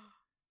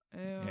 Ew,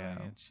 Yeah.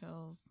 I get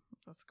chills.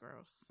 That's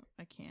gross.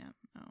 I can't.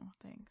 No,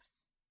 thanks.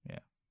 Yeah.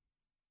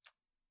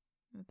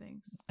 No,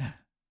 thanks.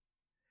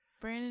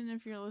 Brandon,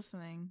 if you're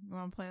listening, you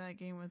want to play that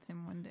game with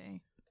him one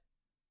day?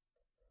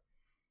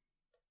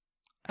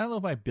 I don't know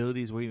if my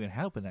abilities will even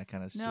help in that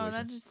kind of situation. No,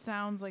 that just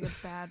sounds like a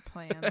bad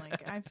plan.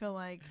 Like I feel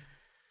like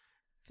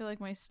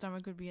my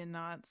stomach would be in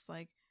knots.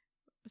 Like,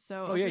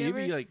 so. Oh yeah, you'd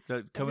be like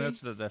coming up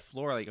to the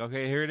floor, like,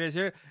 okay, here it is,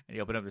 here, and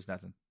you open up, there's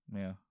nothing.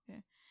 Yeah.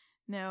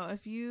 No,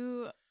 if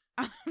you,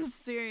 I'm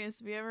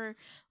serious. If you ever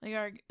like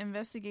our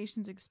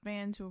investigations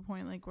expand to a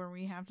point like where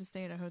we have to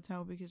stay at a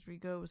hotel because we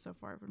go so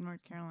far from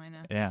North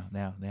Carolina. Yeah,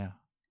 now.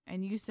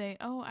 And you say,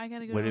 "Oh, I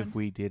gotta go." What if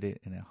we did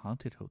it in a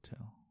haunted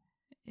hotel?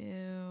 Ew,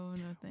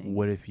 no thanks.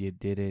 What if you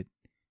did it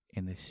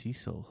in the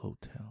Cecil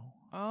Hotel?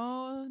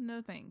 Oh,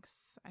 no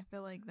thanks. I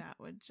feel like that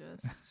would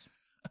just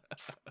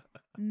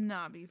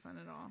not be fun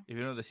at all. If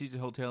you know what the Cecil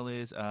Hotel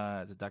is,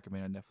 it's a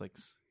documentary on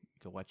Netflix.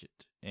 Go watch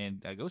it.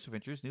 And Ghost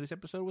Adventures newest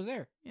episode was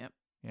there. Yep.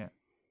 Yeah.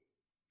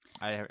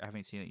 I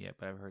haven't seen it yet,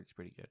 but I've heard it's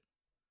pretty good.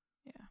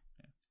 Yeah.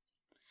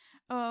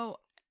 Oh,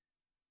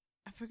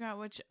 I forgot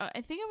which.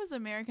 I think it was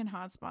American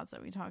Hotspots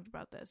that we talked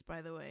about this,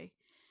 by the way.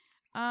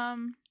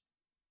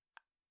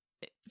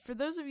 For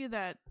those of you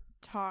that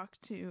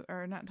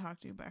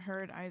but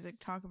heard Isaac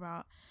talk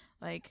about,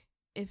 like,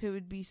 if it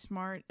would be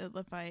smart if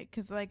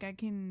because like I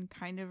can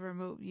kind of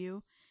remote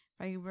view.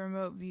 If I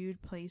remote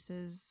viewed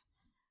places,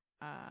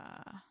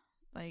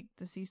 like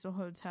the Cecil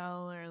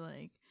Hotel or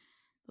like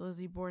the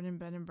Lizzie Borden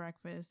Bed and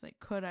Breakfast, like,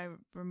 could I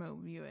remote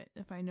view it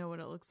if I know what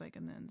it looks like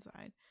on the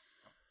inside?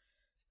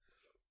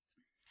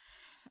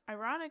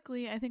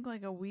 Ironically, I think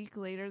like a week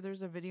later,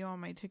 there's a video on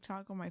my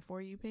TikTok on my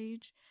For You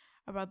page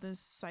about this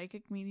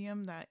psychic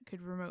medium that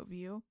could remote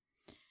view.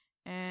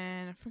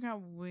 And I forgot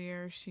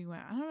where she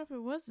went. I don't know if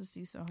it was the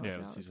Cecil Hotel. Yeah,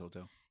 it was the Cecil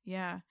Hotel.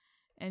 Yeah.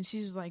 And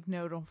she was like,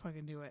 no, don't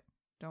fucking do it.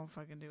 Don't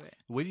fucking do it.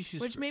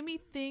 Which made me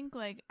think,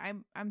 like,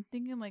 I'm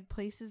thinking, like,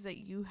 places that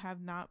you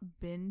have not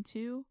been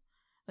to,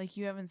 like,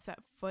 you haven't set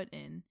foot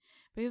in.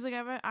 Because, like,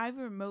 I've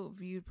remote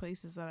viewed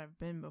places that I've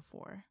been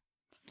before.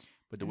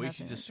 But the way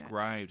she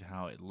described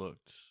how it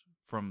looked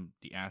from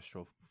the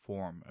astral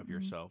form of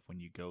yourself when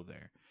you go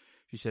there,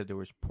 she said there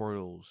was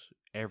portals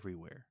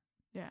everywhere.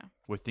 Yeah.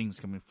 With things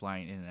coming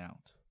flying in and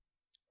out.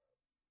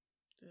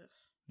 Ugh.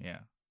 Yeah.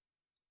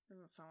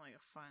 Doesn't sound like a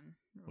fun.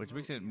 Which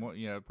makes it more,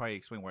 probably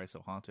explain why it's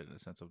so haunted in a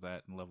sense of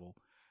that level.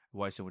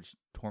 Why so much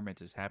torment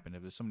has happened.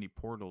 If there's so many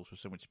portals for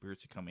so much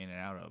spirits to come in and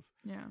out of,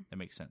 that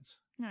makes sense.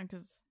 Yeah,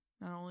 because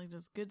not only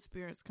does good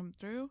spirits come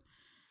through,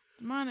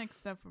 demonic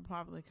stuff will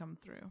probably come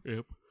through.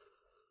 Yep.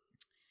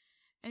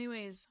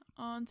 Anyways,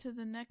 on to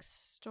the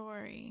next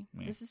story.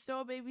 Yeah. This is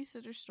still a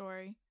babysitter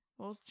story.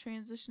 We'll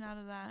transition out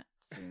of that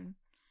soon.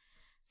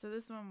 So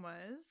this one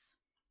was...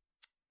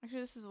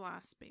 Actually, this is the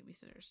last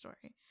babysitter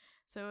story.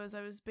 So as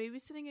I was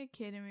babysitting a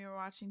kid and we were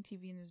watching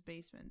TV in his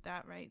basement,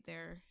 that right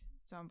there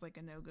sounds like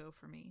a no-go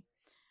for me.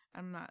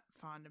 I'm not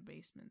fond of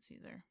basements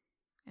either.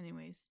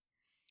 Anyways.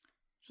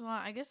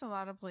 I guess a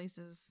lot of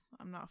places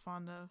I'm not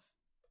fond of.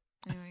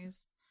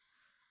 Anyways.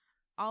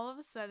 All of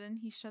a sudden,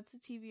 he shuts the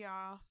TV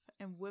off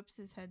and whips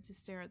his head to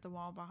stare at the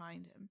wall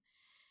behind him.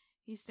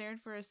 He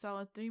stared for a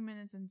solid 3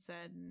 minutes and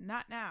said,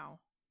 "Not now,"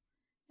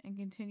 and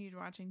continued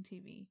watching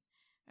TV.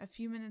 A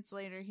few minutes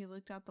later, he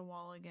looked out the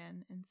wall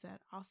again and said,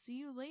 "I'll see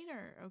you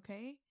later,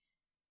 okay?"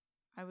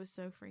 I was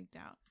so freaked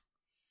out.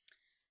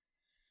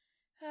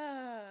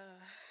 I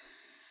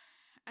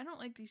don't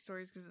like these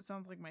stories because it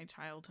sounds like my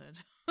childhood.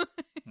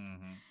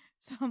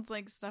 Sounds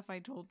like stuff I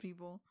told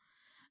people.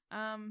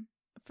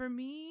 For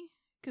me,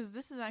 because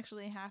this has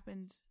actually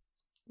happened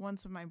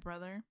once with my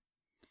brother,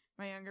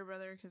 my younger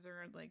brother, because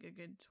they're like a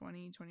good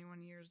 20,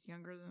 21 years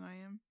younger than I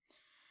am.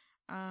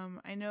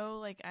 I know,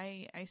 like,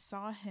 I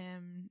saw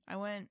him,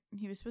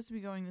 he was supposed to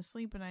be going to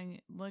sleep, and I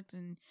looked,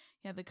 and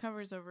he had the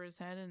covers over his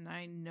head, and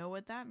I know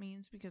what that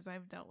means, because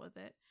I've dealt with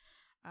it.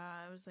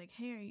 I was like,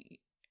 "Hey,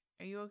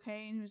 are you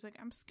okay?" And he was like,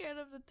 "I'm scared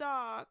of the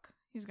dark."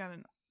 He's got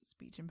a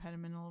speech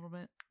impediment a little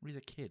bit. He's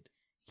a kid.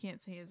 He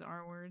can't say his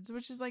R words,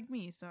 which is like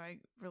me, so I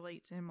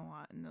relate to him a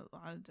lot in a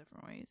lot of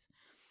different ways.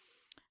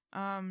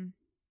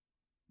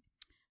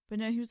 But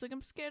no, he was like,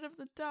 "I'm scared of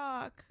the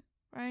dark,"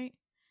 right?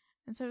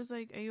 And so I was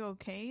like, "Are you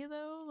okay,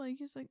 though?" Like,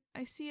 he's like,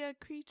 "I see a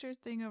creature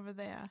thing over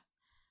there,"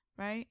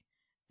 right?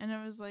 And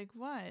I was like,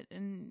 "What?"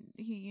 And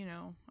he,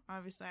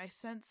 obviously I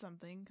sensed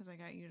something because I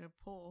got you to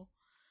pull.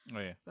 Oh,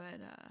 yeah.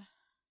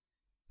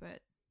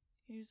 But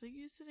he was like,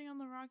 "You sitting on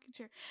the rocking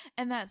chair."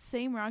 And that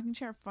same rocking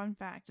chair, fun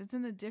fact, it's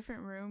in a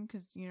different room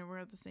because, we're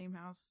at the same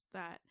house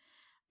that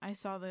I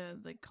saw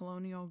the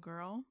colonial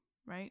girl,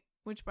 right?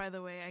 Which, by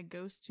the way, I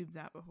ghost tubed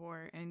that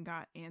before and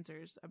got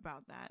answers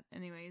about that.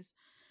 Anyways,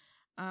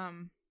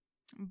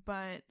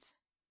 but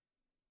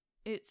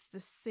it's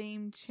the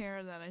same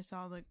chair that I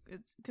saw.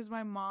 It's because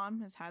my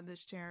mom has had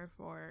this chair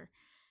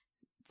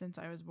since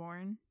I was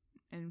born,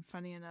 and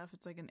funny enough,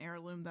 it's like an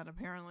heirloom that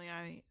apparently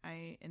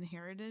I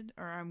inherited,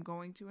 or I'm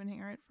going to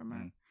inherit from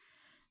her.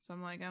 So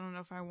I'm like, I don't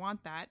know if I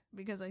want that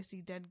because I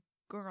see dead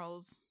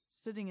girls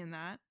sitting in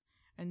that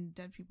and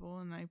dead people,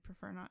 and I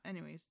prefer not.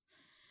 Anyways,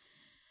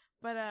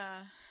 but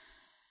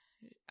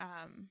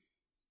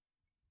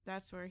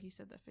that's where he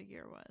said the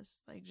figure was,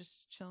 like,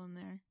 just chilling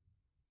there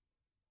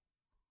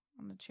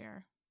on the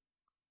chair.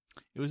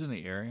 It was in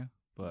the area,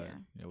 but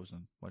it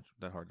wasn't much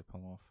that hard to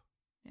pull off.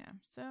 Yeah,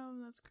 so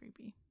that's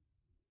creepy.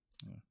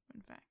 Yeah.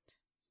 Fun fact.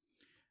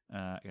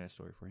 I got a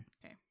story for you.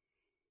 Okay.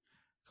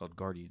 It's called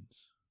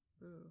Guardians.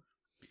 Ooh.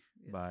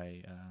 Yes.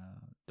 By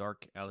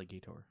Dark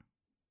Alligator.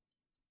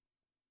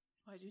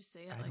 Why'd you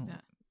say it like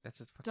that?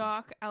 That's a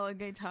Dark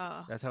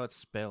Alligator. That's how it's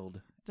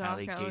spelled.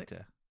 Dark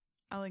Alligator.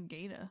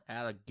 Alligator.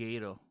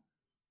 Alligator.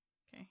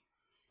 Okay.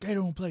 They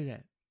don't play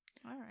that.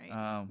 All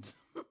right.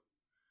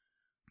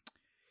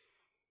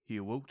 He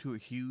awoke to a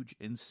huge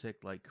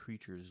insect-like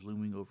creatures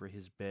looming over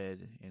his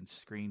bed and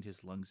screamed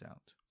his lungs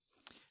out.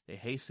 They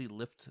hastily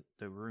left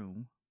the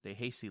room,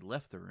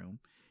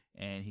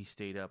 and he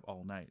stayed up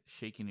all night,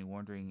 shaking and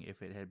wondering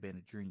if it had been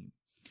a dream.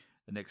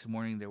 The next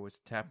morning there was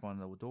a tap on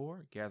the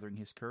door. Gathering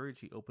his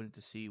courage, he opened it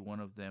to see one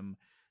of them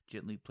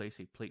gently place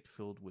a plate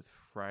filled with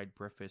fried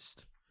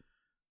breakfast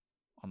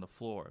on the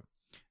floor,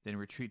 then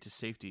retreat to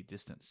safety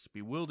distance.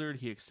 Bewildered,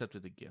 he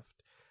accepted the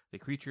gift. The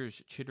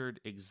creatures chittered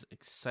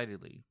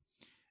excitedly.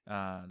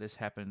 This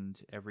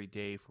happened every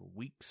day for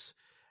weeks.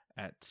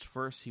 At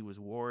first, he was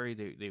worried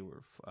they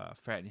were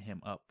fattening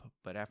him up,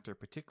 but after a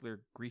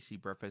particular greasy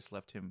breakfast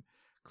left him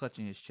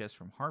clutching his chest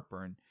from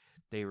heartburn,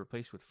 they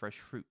replaced with fresh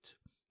fruit.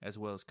 As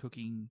well as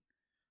cooking,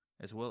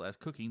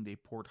 they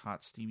poured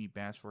hot, steamy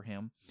baths for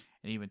him,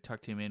 and even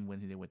tucked him in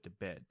when they went to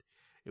bed.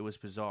 It was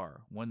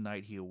bizarre. One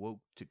night he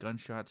awoke to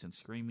gunshots and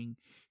screaming.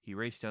 He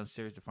raced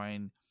downstairs to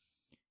find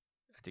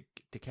a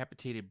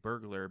decapitated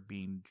burglar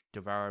being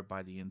devoured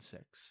by the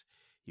insects.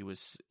 He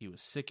was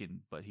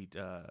sickened, but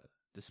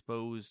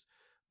disposed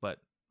of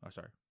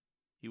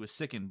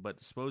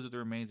the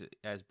remains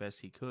as best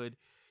he could.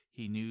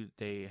 He knew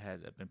they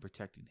had been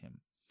protecting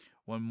him.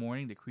 One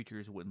morning, the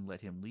creatures wouldn't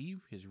let him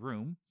leave his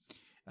room.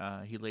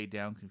 He lay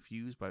down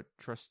confused, but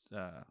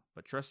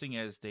trusting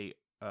as they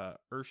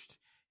urged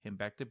him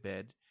back to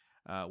bed.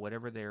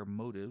 Whatever their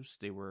motives,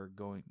 they were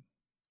going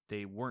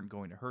they weren't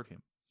going to hurt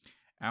him.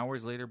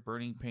 Hours later,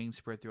 burning pain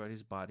spread throughout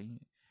his body.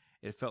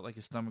 It felt like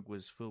his stomach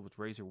was filled with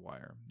razor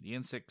wire. The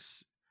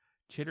insects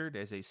chittered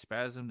as they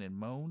spasmed and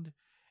moaned.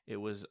 It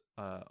was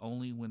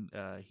only when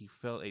he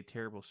felt a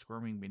terrible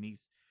squirming beneath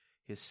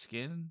his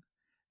skin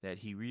that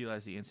he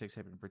realized the insects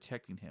had been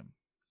protecting him.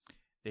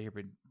 They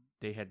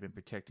had been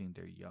protecting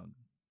their young.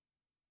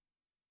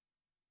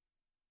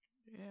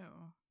 Ew.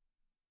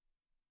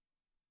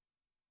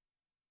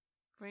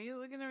 Why are you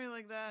looking at me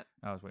like that?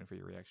 I was waiting for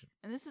your reaction.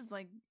 And this is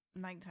like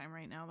nighttime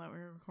right now that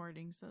we're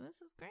recording, so this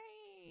is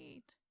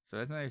great. So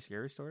that's not a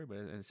scary story, but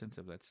in a sense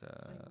of that's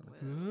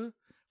like,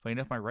 funny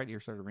enough, my right ear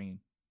started ringing.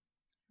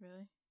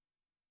 Really?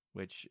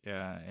 Which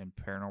in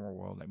paranormal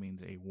world that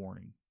means a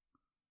warning.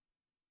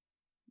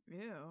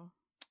 Ew.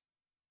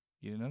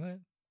 You didn't know that?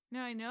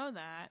 No, I know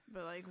that,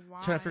 but like why?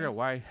 I'm trying to figure out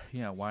why.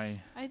 Yeah,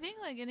 why? I think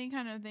like any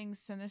kind of thing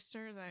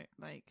sinister that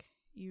like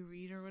you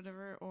read or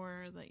whatever,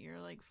 or that you're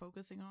like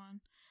focusing on,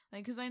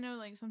 like because I know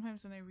like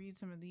sometimes when I read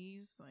some of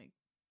these, like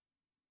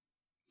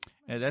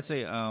yeah, that's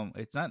a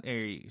it's not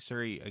a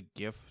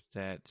gift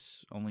that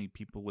only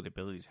people with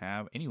abilities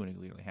have. Anyone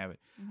can literally have it.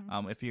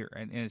 Mm-hmm. If you're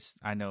and it's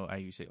I know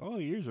you say, oh,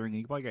 your ears are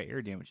ringing, you probably got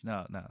ear damage.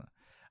 No.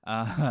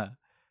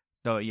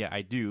 No, yeah,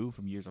 I do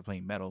from years of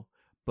playing metal.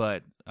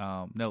 But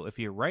no, if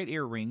your right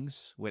ear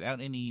rings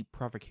without any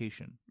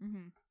provocation,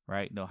 mm-hmm.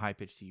 right? No high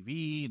pitched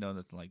TV, no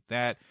nothing like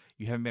that.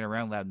 You haven't been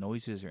around loud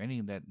noises or any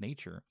of that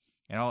nature,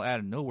 and all out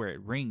of nowhere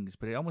it rings,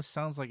 but it almost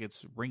sounds like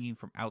it's ringing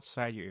from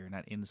outside your ear,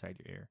 not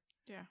inside your ear.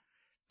 Yeah.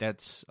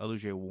 That's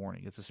usually a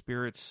warning. It's a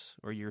spirit's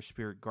or your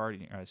spirit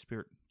guardian,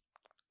 spirit.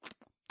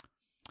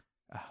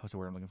 What's the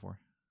word I'm looking for?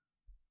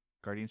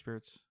 Guardian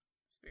spirits?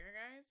 Spirit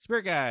guides?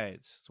 Spirit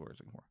guides. That's what I was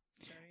looking for.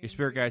 Guardian Your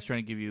spirit guide's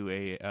trying to give you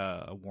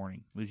a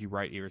warning. Usually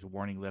right ear is a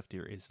warning, left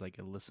ear is like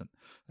a listen.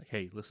 Like,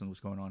 hey, listen what's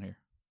going on here.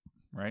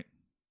 Right?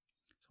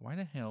 So why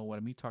the hell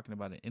would me talking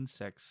about an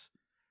insects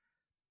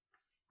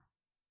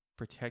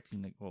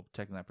protecting, not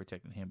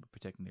protecting him, but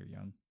protecting their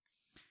young,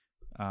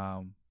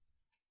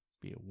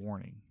 be a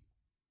warning?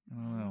 I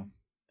don't know.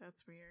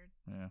 That's weird.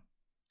 Yeah.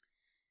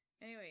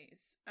 Anyways,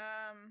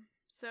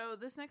 so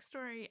this next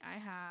story I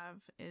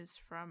have is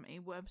from a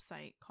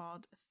website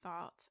called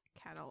Thought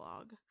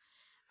Catalog.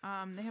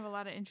 They have a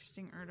lot of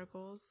interesting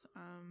articles.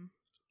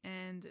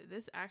 And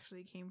this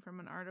actually came from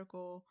an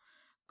article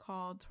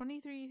called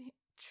 23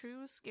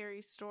 True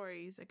Scary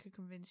Stories That Could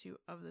Convince You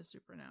of the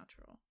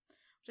Supernatural,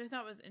 which I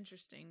thought was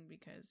interesting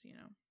because,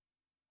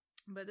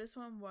 but this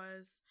one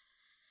was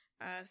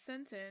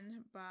sent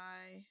in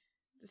by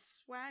the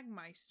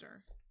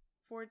Swagmeister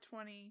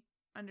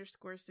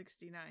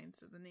 420_69.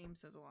 So the name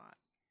says a lot.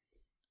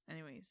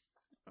 Anyways,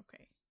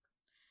 okay.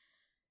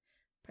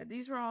 But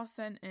these were all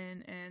sent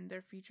in and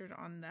they're featured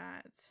on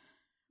that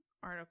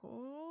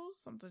article.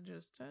 Something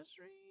just touched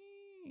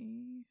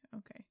me.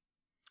 Okay.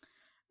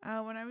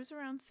 When I was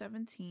around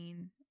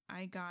 17,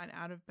 I got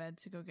out of bed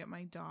to go get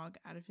my dog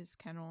out of his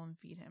kennel and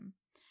feed him.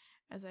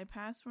 As I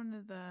passed one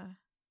of the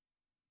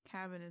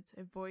cabinets,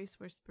 a voice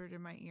whispered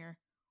in my ear,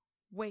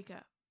 "Wake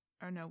up."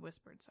 Or no,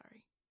 whispered,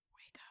 sorry.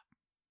 "Wake up."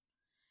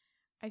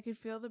 I could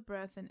feel the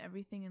breath and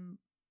everything and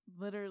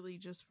literally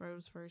just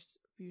froze for a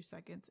few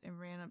seconds and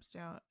ran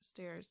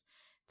upstairs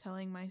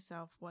telling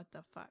myself, "What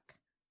the fuck?"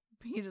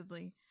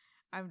 repeatedly.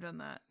 I've done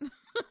that a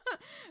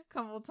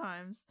couple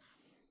times.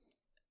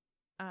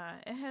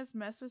 It has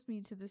messed with me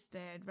to this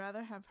day. I'd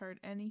rather have heard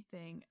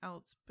anything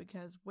else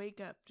because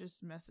wake up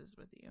just messes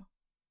with you.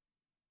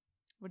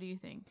 What do you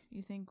think?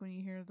 You think when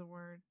you hear the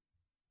word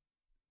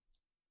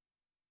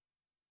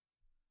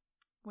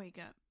wake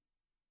up?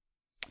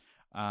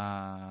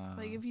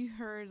 Like if you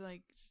heard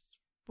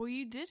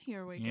you did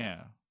hear wake up.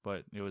 Yeah,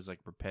 but it was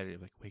like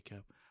repetitive, like wake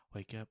up,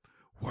 wake up,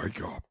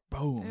 wake up,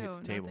 boom, Ew,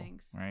 hit the table, no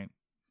thanks. right?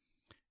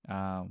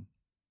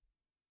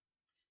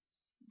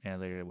 And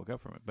later I woke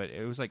up from it, but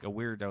it was like a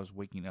weird. I was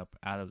waking up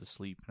out of the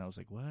sleep, and I was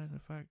like, "What the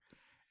fuck?"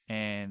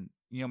 And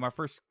my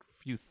first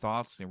few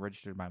thoughts that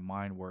registered in my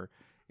mind were,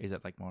 "Is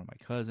that like one of my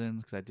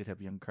cousins?" Because I did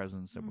have young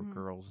cousins that were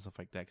girls and stuff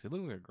like that. Because they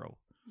looked like a girl.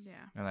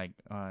 Yeah. And and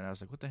I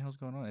was like, "What the hell's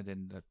going on?" And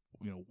then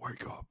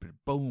wake up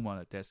and boom on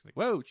the desk, like,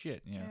 "Whoa,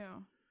 shit!"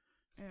 Ew,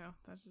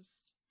 that's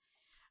just.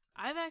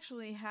 I've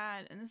actually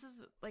had, and this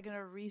is like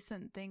a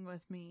recent thing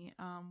with me,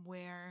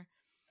 where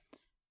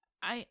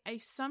I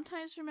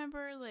sometimes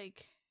remember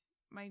like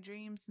my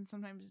dreams and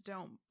sometimes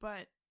don't,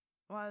 but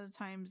a lot of the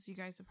times you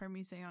guys have heard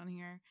me say on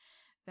here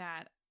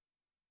that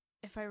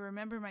if I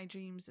remember my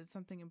dreams, it's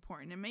something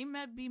important. It may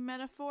be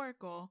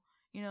metaphorical,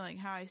 like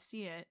how I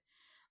see it,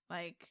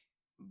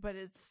 but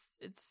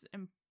it's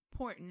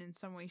important in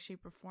some way,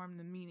 shape, or form,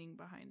 the meaning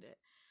behind it.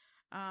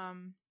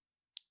 And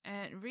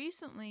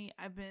recently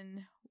I've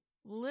been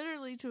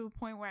literally to a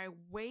point where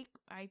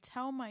I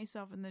tell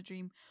myself in the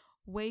dream,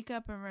 wake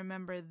up and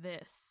remember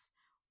this,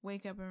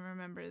 wake up and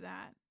remember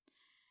that.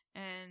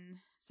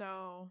 And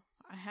so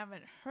I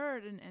haven't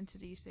heard an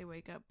entity say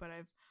wake up, but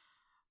I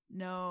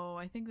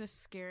think the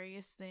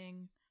scariest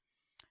thing,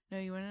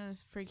 you want to know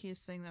the freakiest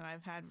thing that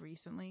I've had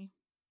recently?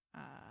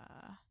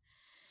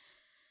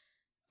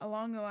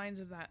 along the lines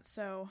of that,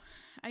 so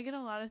I get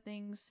a lot of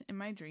things in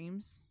my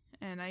dreams,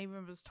 and I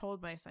even was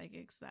told by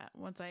psychics that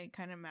once I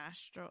kind of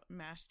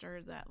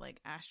master that like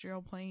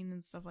astral plane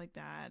and stuff like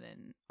that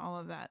and all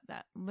of that,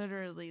 that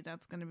literally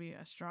that's going to be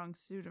a strong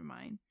suit of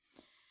mine.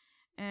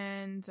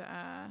 And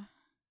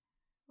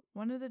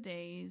one of the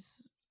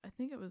days, I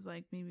think it was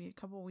like maybe a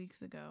couple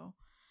weeks ago,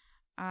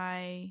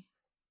 I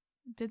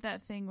did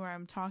that thing where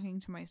I'm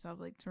talking to myself,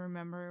 like to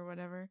remember or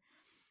whatever.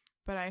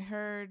 But I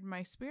heard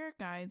my spirit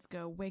guides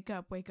go, wake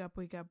up, wake up,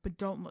 wake up. But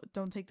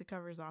don't take the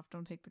covers off.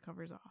 Don't take the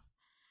covers off.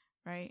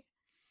 Right?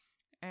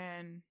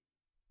 And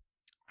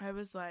I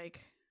was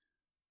like,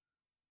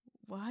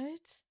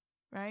 what?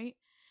 Right?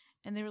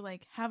 And they were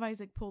like, have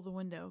Isaac pull the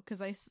window.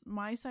 Because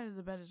my side of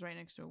the bed is right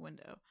next to a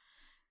window.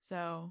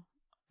 So,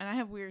 and I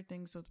have weird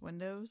things with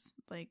windows.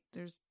 Like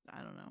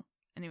I don't know.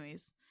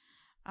 Anyways.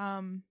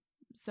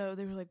 So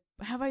they were like,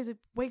 have Isaac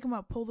wake him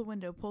up, pull the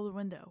window,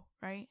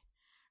 right?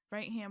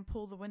 Right hand,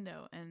 pull the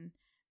window. And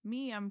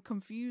me, I'm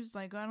confused,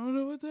 like, I don't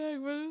know what the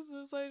heck, what is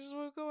this? I just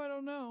woke up, I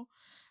don't know,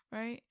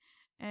 right?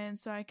 And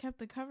so I kept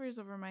the covers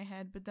over my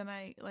head, but then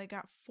I, like,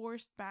 got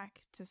forced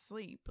back to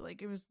sleep.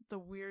 Like, it was the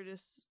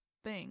weirdest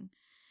thing.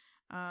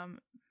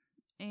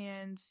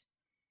 And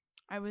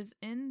I was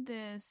in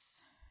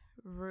this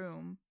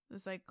room,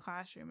 this, like,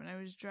 classroom, and I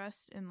was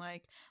dressed in,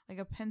 like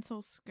a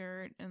pencil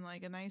skirt and,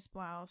 like, a nice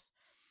blouse.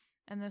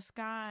 And this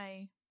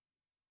guy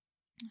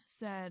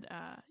said,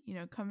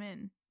 come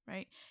in,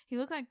 right? He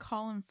looked like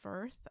Colin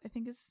Firth, I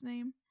think is his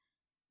name.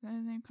 Is that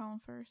his name, Colin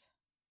Firth?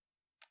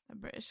 The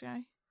British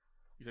guy?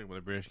 You talking about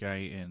the British guy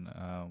in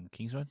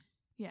Kingsman?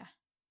 Yeah.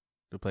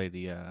 To play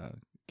the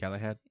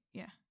Galahad?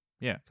 Yeah.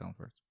 Yeah, Colin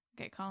Firth.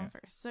 Okay, Colin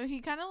Firth. So he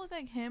kind of looked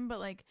like him, but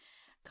like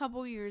a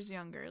couple years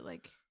younger,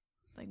 like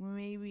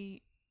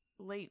maybe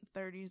late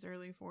 30s,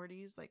 early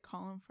 40s, like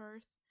Colin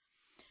Firth.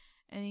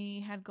 And he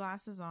had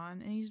glasses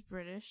on, and he's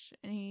British,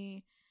 and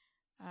he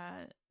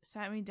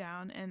sat me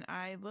down, and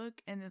I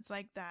look, and it's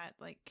like that,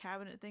 like,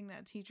 cabinet thing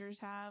that teachers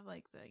have,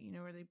 like,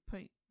 where they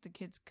put the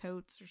kids'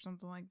 coats or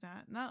something like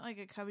that. Not like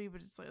a cubby, but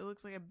it's like, it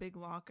looks like a big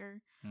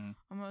locker,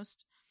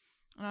 almost.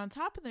 And on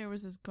top of there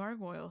was this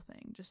gargoyle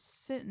thing,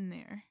 just sitting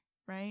there,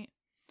 right?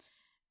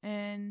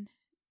 And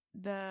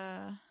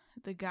the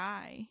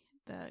guy,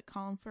 the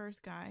Colin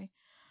Firth guy,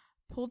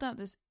 pulled out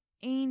this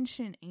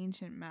ancient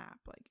map.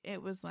 Like,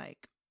 it was,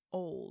 like,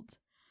 old,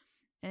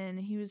 and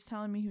he was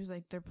telling me, he was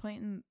like, they're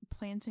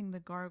planting the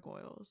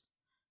gargoyles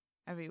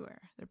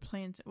everywhere.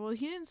 Well,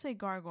 he didn't say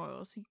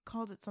gargoyles, he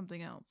called it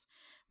something else,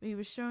 but he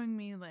was showing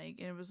me, like,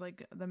 it was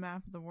like the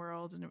map of the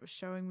world, and it was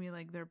showing me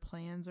like their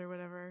plans or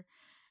whatever,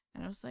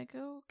 and I was like,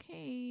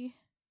 okay.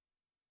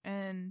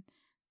 And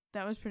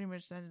that was pretty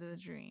much the end of the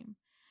dream.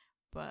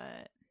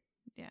 But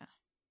yeah,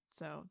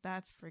 so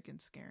that's freaking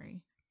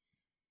scary.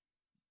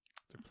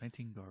 They're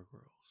planting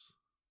gargoyles.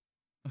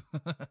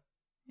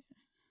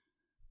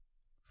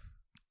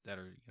 That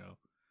are,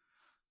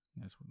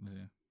 that's what,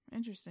 yeah.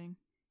 Interesting.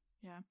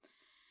 Yeah.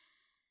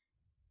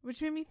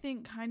 Which made me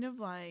think, kind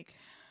of like,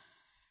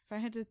 if I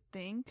had to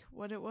think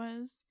what it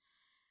was.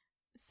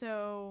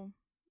 So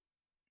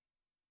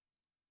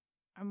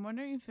I'm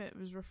wondering if it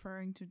was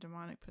referring to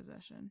demonic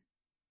possession.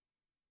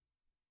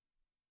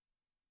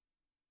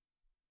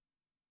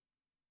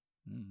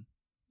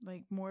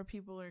 Like, more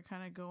people are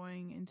kind of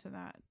going into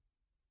that,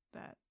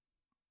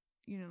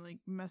 like,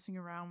 messing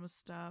around with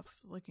stuff,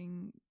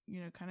 looking,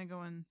 kind of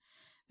going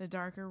the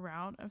darker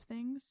route of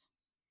things.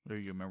 Do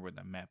you remember what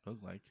that map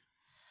looked like?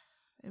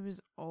 It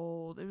was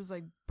old. It was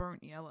like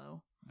burnt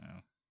yellow.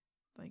 Oh.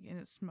 Like, and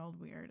it smelled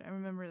weird. I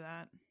remember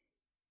that.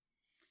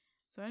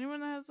 So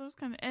anyone that has those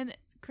kind of, and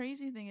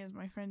crazy thing is,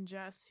 my friend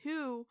Jess,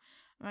 who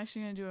I'm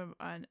actually going to do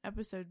an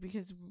episode,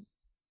 because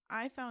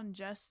I found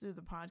Jess through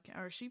the podcast,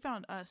 or she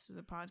found us through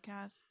the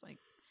podcast, like,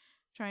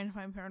 trying to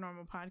find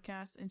paranormal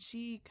podcasts, and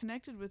she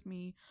connected with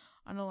me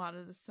on a lot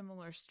of the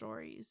similar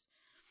stories.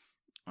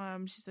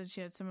 She said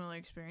she had similar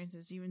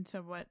experiences, even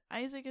to what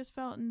Isaac has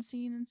felt and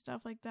seen and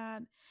stuff like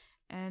that.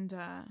 And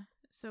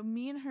so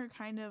me and her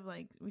kind of,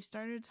 like, we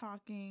started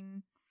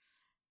talking.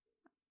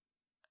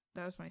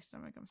 That was my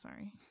stomach, I'm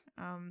sorry.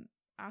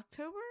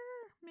 October,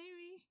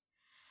 maybe.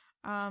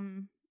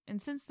 And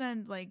since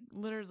then, like,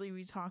 literally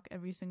we talk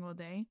every single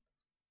day.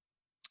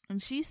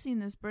 And she's seen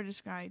this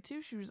British guy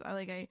too. She was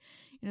I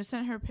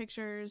sent her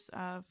pictures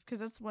of, because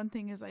that's one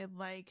thing is I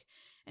like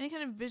any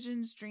kind of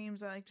visions,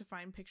 dreams. I like to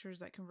find pictures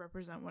that can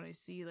represent what I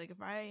see. Like,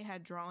 if I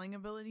had drawing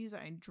abilities,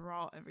 I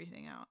draw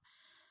everything out,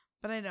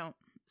 but I don't.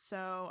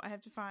 So I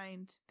have to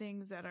find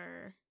things that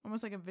are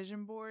almost like a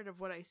vision board of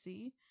what I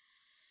see.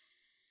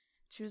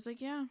 She was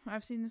like, yeah,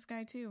 I've seen this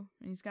guy too.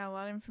 And he's got a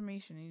lot of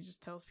information. And he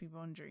just tells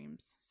people in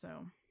dreams.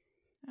 So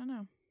I don't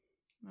know.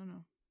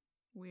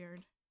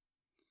 Weird.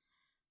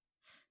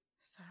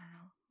 So I don't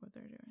know what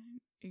they're doing.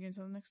 You gonna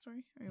tell the next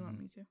story, or you want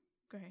me to?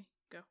 Go ahead,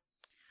 go.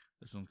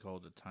 This one's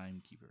called The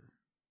Timekeeper.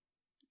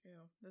 Ew,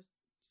 this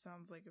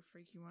sounds like a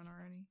freaky one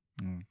already.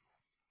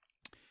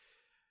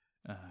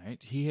 All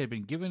right. He had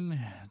been given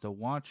the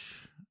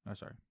watch.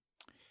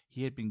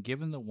 He had been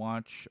given the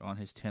watch on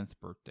his 10th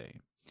birthday.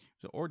 It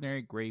was an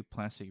ordinary gray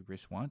plastic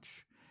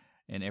wristwatch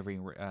in every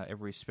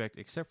respect,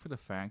 except for the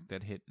fact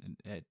that it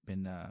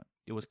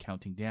was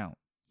counting down.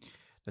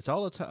 That's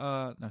all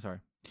the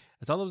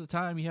That's all of the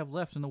time you have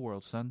left in the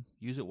world, son.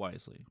 Use it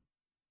wisely.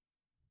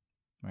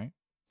 Right?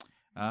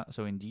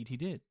 So indeed he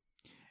did.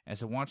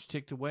 As the watch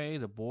ticked away,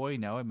 the boy,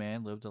 now a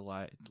man, lived the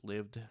life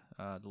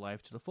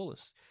to the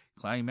fullest,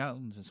 climbing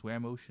mountains and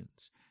swam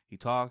oceans. He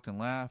talked and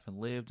laughed and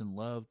lived and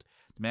loved.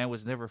 The man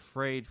was never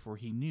afraid, for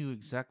he knew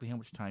exactly how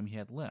much time he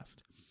had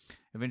left.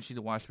 Eventually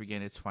the watch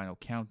began its final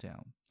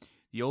countdown.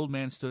 The old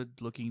man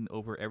stood looking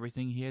over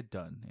everything he had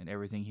done and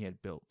everything he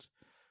had built.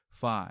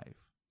 5.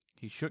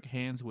 He shook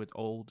hands with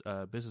old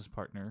business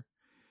partner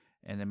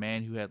and the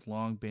man who had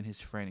long been his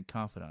friend and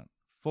confidant.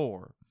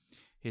 4.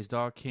 His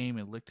dog came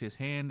and licked his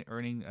hand,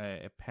 earning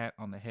a pat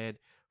on the head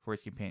for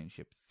his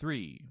companionship.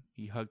 3.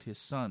 He hugged his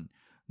son,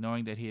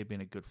 knowing that he had been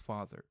a good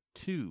father.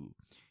 2.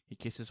 He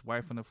kissed his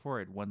wife on the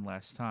forehead one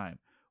last time.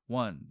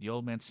 1. The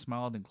old man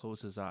smiled and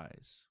closed his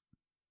eyes.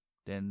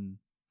 Then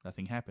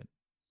nothing happened.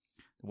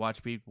 The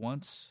watch beeped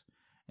once,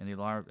 and the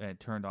alarm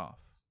turned off.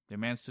 The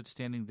man stood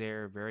standing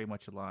there, very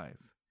much alive.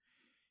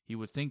 He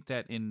would think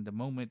that in the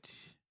moment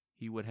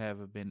he would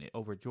have been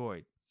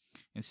overjoyed.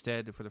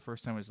 Instead, for the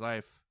first time in his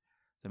life,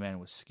 the man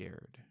was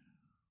scared.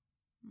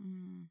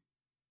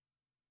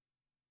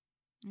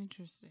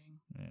 Interesting.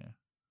 Yeah.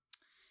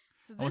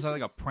 So almost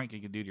like a prank you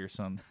could do to your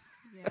son.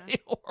 Yeah. A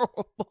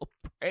horrible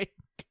prank.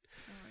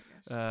 Oh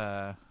my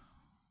gosh.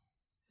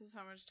 This is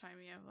how much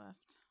time you have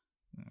left.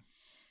 Yeah.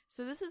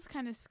 So this is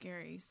kind of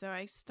scary. So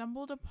I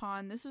stumbled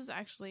upon, this was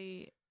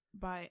actually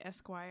by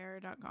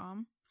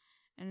Esquire.com,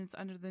 and it's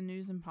under the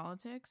news and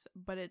politics,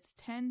 but it's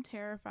 10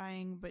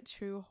 terrifying but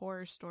true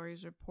horror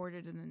stories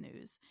reported in the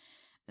news.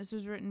 This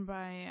was written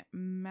by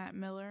Matt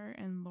Miller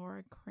and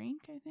Laura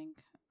Crank, I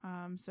think.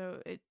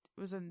 So it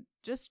was a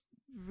just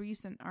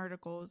recent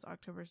article. It was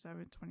October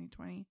 7th,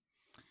 2020.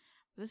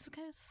 This is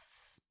kind of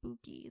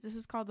spooky. This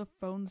is called The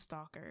Phone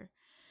Stalker.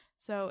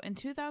 So in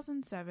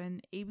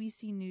 2007,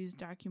 ABC News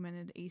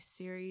documented a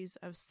series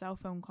of cell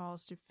phone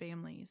calls to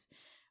families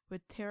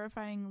with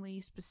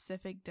terrifyingly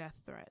specific death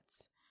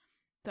threats.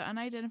 The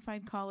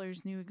unidentified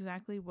callers knew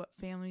exactly what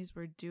families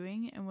were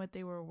doing and what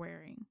they were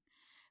wearing.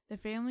 The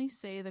families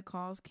say the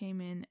calls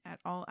came in at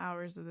all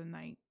hours of the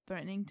night,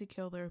 threatening to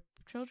kill their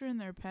children,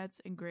 their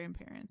pets, and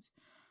grandparents.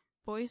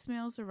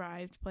 Voicemails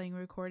arrived playing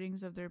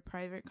recordings of their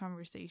private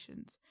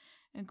conversations,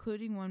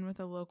 including one with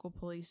a local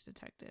police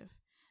detective.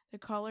 The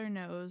caller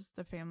knows,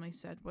 the family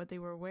said, what they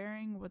were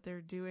wearing, what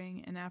they're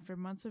doing, and after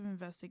months of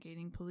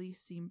investigating, police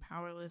seem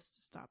powerless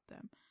to stop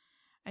them.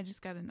 I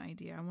just got an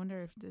idea. I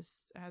wonder if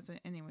this has a...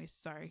 Anyways,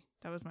 sorry.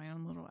 That was my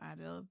own little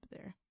ad-lib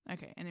there.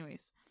 Okay,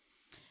 anyways.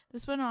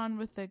 This went on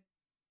with the...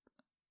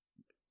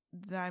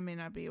 I may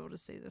not be able to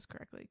say this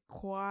correctly.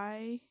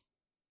 Kwai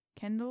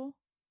Kennel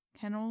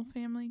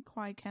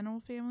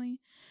family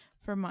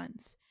for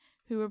months,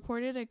 who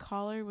reported a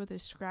caller with a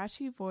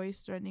scratchy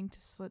voice threatening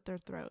to slit their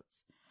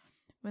throats.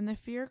 When the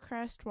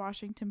Faircrest,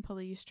 Washington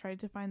police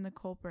tried to find the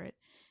culprit,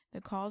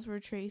 the calls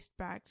were traced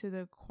back to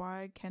the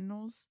Kwai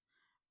Kennel's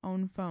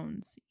own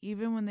phones,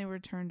 even when they were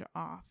turned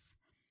off.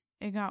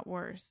 It got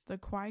worse. The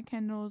Kwai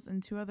Kennels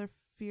and 2 other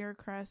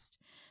Faircrest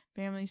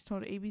families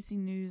told ABC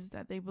News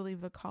that they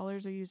believe the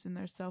callers are using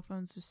their cell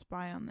phones to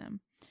spy on them.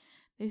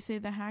 They say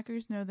the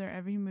hackers know their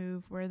every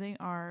move, where they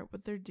are,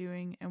 what they're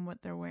doing, and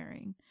what they're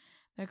wearing.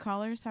 The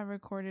callers have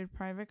recorded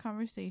private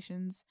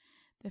conversations,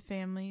 the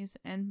families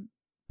and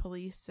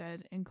police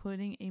said,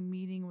 including a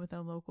meeting with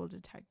a local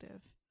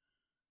detective.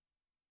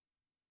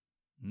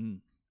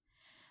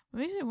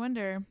 Makes me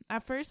wonder,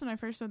 at first, when I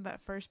first read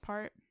that first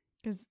part,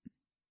 because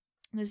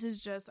this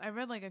is just, I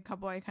read like a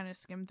couple, I kind of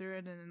skimmed through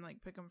it and then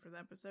like pick them for the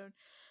episode,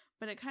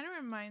 but it kind of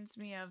reminds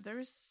me of,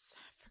 I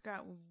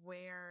forgot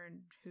where and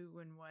who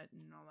and what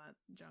and all that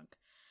junk,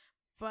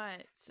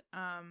 but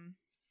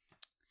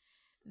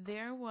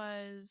there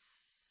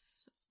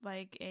was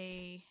like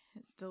a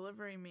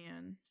delivery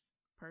man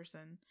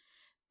person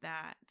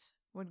that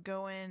would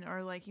go in,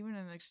 or like even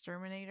an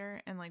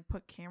exterminator, and like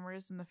put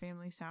cameras in the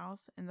family's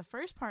house. And the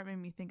first part made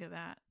me think of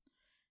that,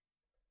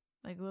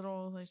 like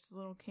little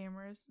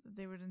cameras that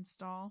they would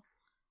install,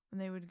 and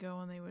they would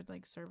go and they would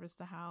like service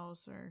the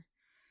house or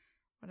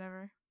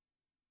whatever.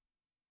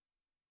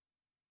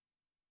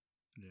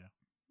 Yeah.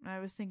 And I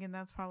was thinking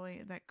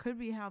that could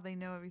be how they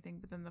know everything,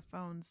 but then the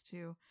phones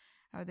too,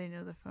 how they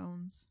know the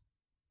phones.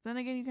 Then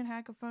again, you can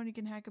hack a phone, you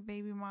can hack a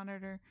baby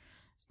monitor.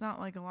 It's not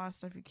like a lot of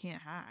stuff you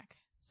can't hack.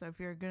 So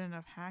if you're a good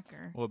enough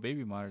hacker. Well,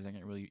 baby monitor thing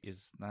really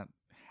is not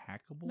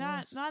hackable.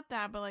 Not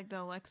that, but like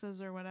the Alexas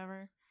or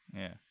whatever.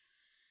 Yeah.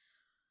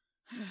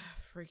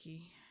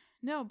 Freaky.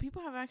 No,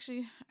 people have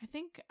actually, I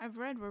think I've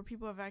read where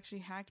people have actually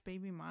hacked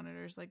baby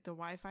monitors, like the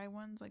Wi-Fi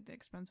ones, like the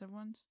expensive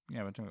ones.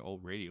 Yeah, I'm talking about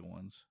old radio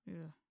ones.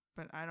 Yeah.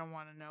 But I don't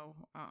want to know.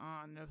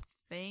 No,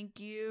 thank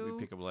you. We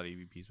pick up a lot of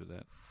EVPs with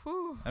that.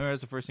 Whew. I remember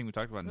that's the first thing we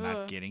talked about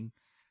not getting.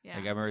 Yeah.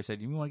 Like I remember I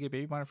said, "You want to get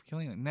baby monitor for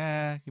killing?" Like,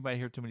 nah, you might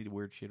hear too many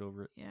weird shit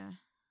over it. Yeah.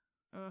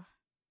 Oh,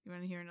 you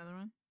want to hear another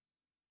one?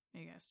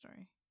 You got a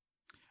story.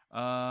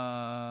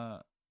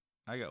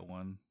 I got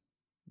one.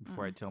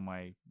 Before I tell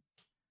my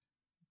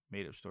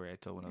made-up story I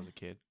told when I was a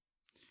kid.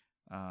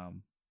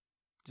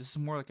 This is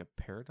more like a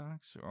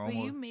paradox, or almost.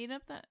 But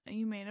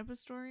you made up a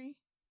story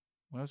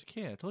When I was a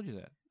kid, I told you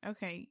that.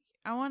 Okay,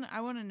 I want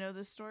to know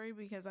this story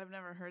because I've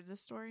never heard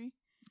this story.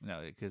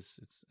 No, because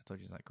I told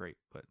you it's not great,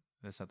 but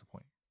that's not the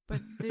point.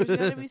 But there's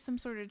got to be some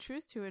sort of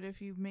truth to it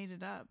if you've made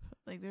it up.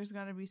 Like, there's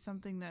got to be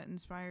something that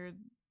inspired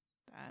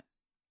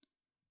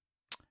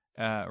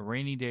that.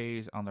 Rainy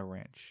days on the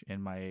ranch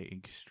in my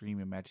extreme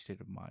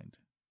imaginative mind.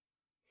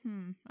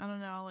 I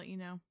don't know. I'll let you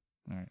know.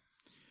 All right.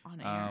 On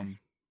air.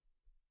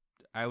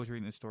 I was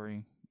reading the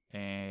story,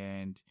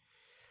 and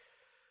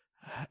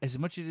as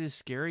much as it is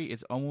scary,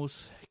 it's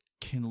almost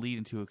can lead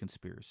into a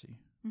conspiracy.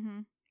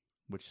 Mm-hmm.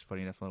 Which is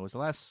funny enough, was the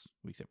last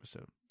week's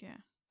episode. Yeah.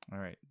 All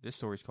right. This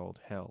story is called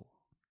Hell.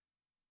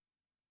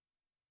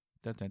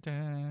 Dun, dun,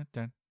 dun,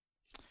 dun.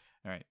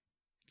 All right.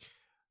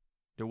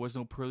 There was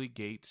no pearly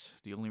gates.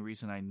 The only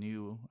reason I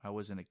knew I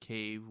was in a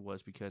cave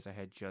was because I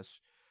had just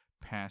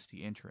passed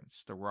the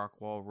entrance. The rock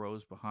wall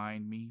rose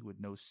behind me with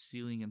no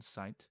ceiling in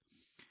sight.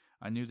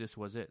 I knew this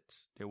was it.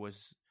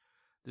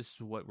 This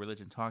is what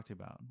religion talked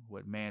about,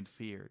 what man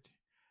feared.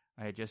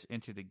 I had just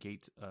entered the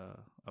gate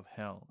of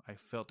hell. I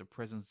felt the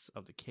presence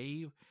of the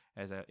cave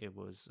as it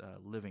was a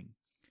living,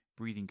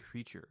 breathing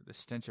creature. The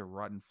stench of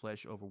rotten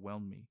flesh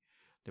overwhelmed me.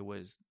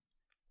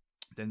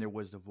 Then there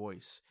was the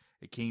voice.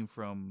 It came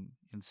from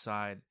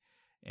inside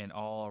and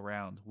all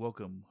around.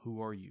 Welcome,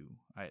 who are you?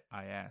 I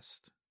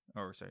asked.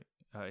 I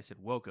said,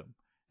 welcome.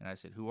 And I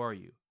said, who are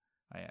you?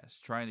 I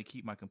asked, trying to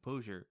keep my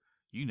composure.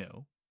 You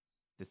know,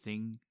 the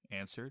thing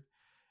answered.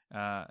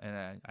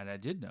 And I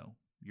did know.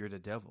 You're the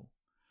devil.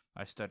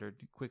 I stuttered,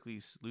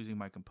 quickly losing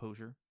my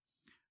composure.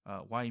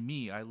 Why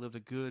me? I lived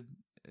as good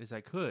as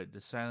I could.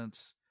 The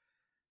silence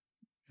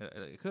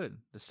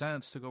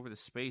took over the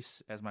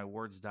space as my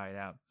words died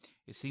out.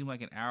 It seemed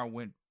like an hour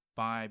went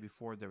by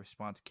before the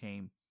response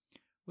came.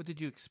 What did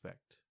you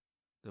expect?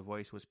 The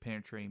voice was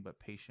penetrating but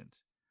patient.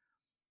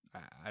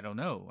 I don't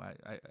know.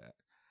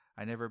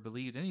 I never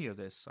believed any of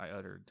this, I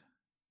uttered.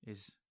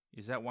 Is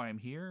that why I'm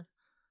here?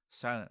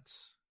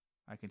 Silence.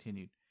 I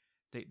continued.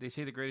 They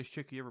say the greatest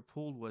trick you ever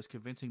pulled was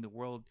convincing the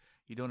world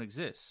you don't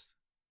exist.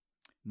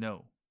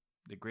 No,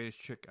 the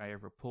greatest trick I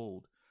ever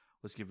pulled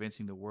was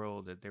convincing the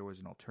world that there was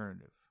an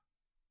alternative.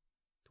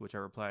 To which I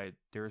replied,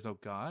 there is no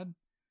God?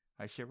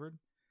 I shivered.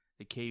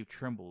 The cave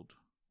trembled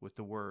with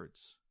the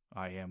words,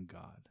 I am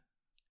God.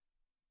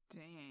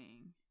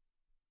 Dang.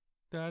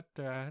 Da,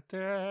 da,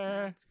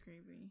 da. That's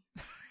creepy.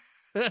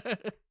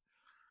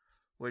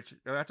 Which,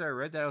 after I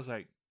read that, I was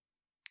like,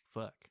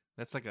 fuck.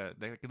 That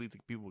could lead to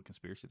people with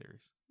conspiracy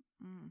theories.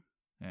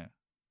 Yeah.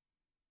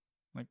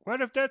 Like, what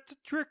if that's a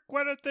trick?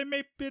 What if the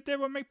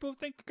devil make people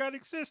think God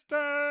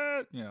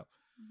existed? You know.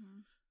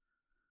 Mm-hmm.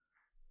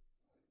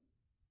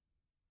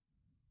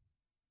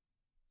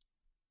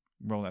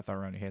 Rolling that thought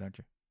around your head, aren't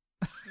you?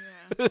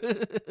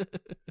 Yeah.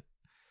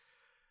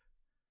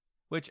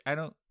 Which I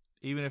don't,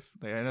 even if,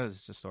 I know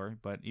this is a story,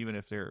 but even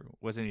if there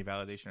was any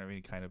validation or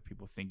any kind of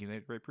people thinking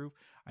they'd great proof,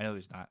 I know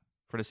there's not.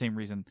 For the same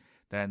reason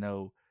that I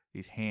know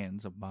these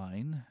hands of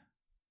mine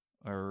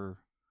are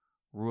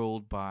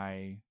ruled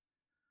by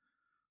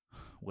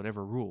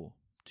whatever rule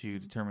to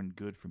determine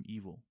good from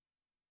evil.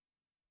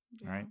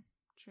 Yeah, right?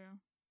 True.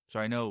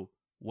 So I know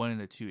one and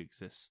the two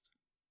exist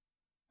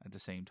at the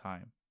same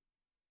time.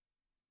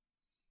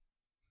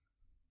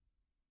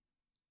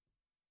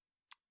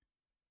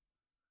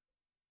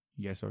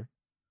 You guys sorry?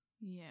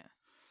 Yes.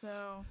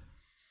 So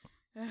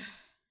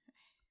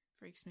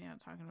freaks me out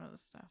talking about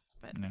this stuff,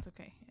 but it's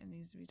okay. It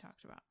needs to be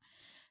talked about.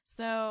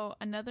 So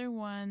another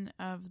one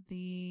of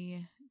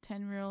the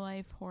 10 real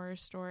life horror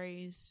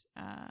stories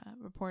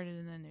reported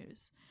in the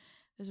news.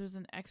 This was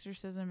an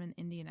exorcism in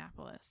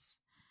Indianapolis.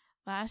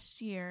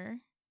 Last year,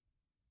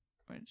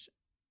 when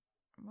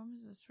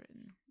was this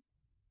written?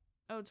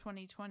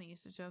 2020,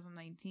 so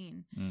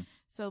 2019.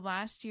 So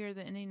last year,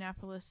 the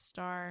Indianapolis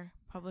Star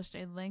published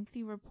a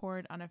lengthy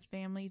report on a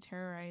family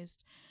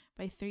terrorized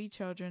by 3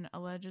 children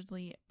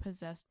allegedly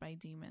possessed by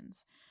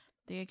demons.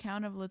 The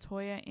account of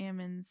Latoya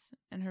Ammons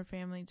and her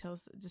family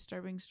tells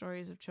disturbing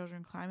stories of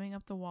children climbing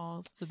up the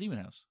walls. It's a demon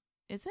house.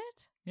 Is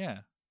it?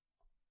 Yeah.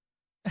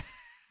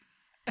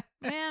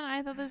 Man,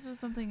 I thought this was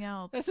something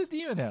else. That's a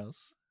demon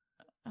house.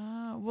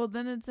 Well,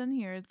 then it's in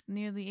here. It's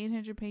nearly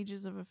 800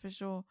 pages of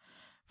official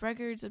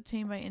records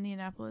obtained by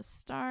Indianapolis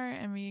Star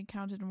and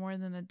recounted more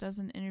than a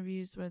dozen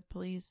interviews with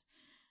police.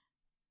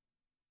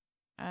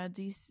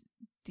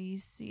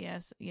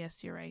 DCS.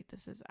 Yes, you're right.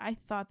 I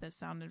thought that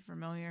sounded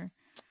familiar.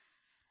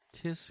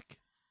 Tisk.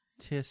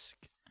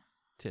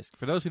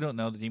 For those who don't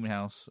know, the Demon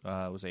House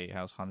was a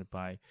house haunted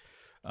by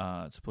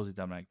supposedly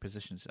demonic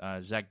possessions.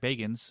 Zach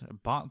Bagans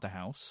bought the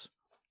house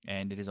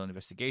and did his own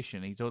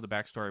investigation. He told the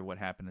backstory of what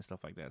happened and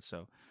stuff like that.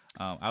 So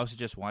I would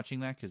suggest watching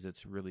that because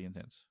it's really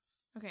intense.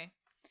 Okay.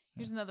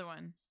 Here's another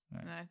one.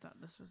 Right. And I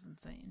thought this was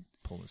insane.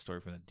 Pulling the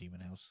story from the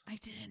Demon House. I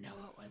didn't know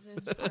it was. It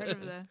was part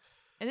of the...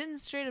 I didn't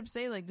straight up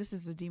say, like, this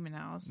is the Demon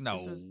House. No.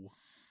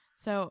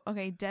 So,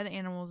 okay, dead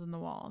animals in the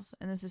walls.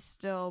 And this is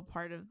still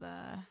part of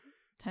the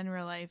 10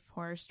 real life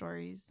horror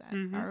stories that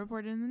are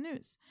reported in the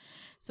news.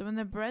 So when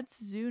the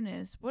Brett's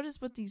Zoonists, what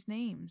is with these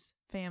names,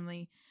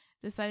 family,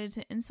 decided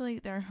to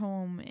insulate their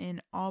home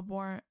in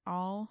Auburn,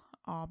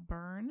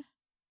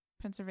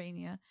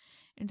 Pennsylvania,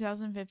 in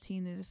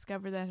 2015, they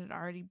discovered that it had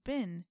already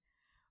been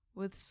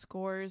with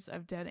scores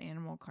of dead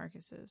animal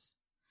carcasses.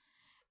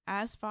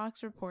 As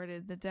Fox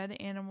reported, the dead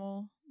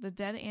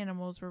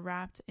animals were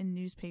wrapped in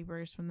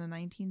newspapers from the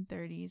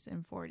 1930s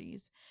and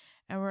 40s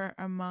and were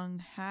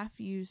among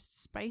half-used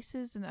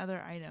spices and other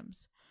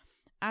items.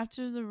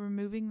 After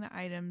removing the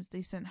items,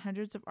 they sent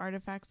hundreds of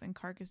artifacts and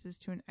carcasses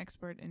to an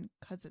expert in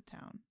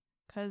Kuzzatown.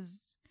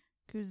 Kuzzatown.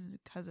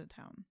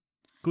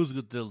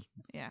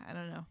 Yeah, I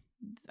don't know.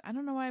 I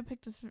don't know why I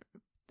picked this.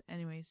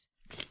 Anyways.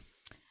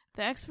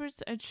 The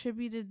experts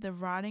attributed the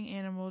rotting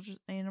animals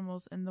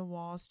in the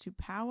walls to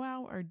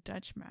powwow or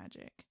Dutch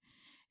magic,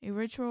 a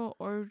ritual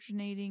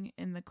originating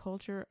in the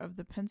culture of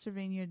the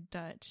Pennsylvania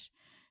Dutch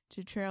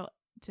to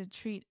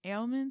treat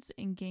ailments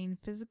and gain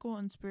physical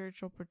and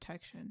spiritual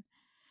protection.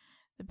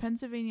 The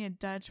Pennsylvania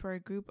Dutch were a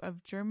group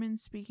of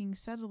German-speaking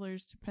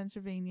settlers to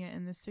Pennsylvania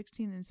in the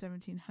 16 and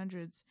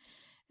 1700s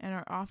and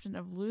are often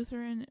of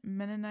Lutheran,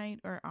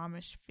 Mennonite, or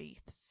Amish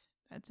faiths.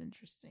 That's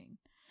interesting.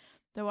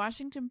 The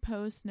Washington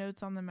Post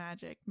notes on the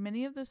magic,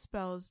 many of the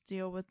spells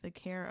deal with the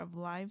care of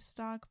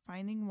livestock,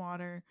 finding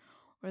water,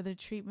 or the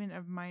treatment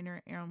of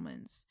minor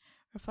ailments,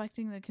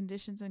 reflecting the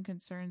conditions and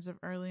concerns of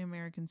early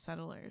American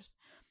settlers.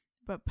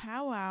 But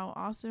powwow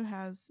also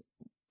has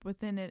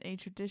within it a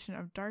tradition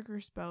of darker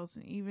spells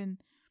and even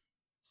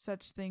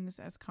such things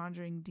as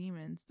conjuring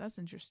demons. That's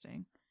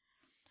interesting.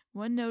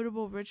 One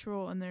notable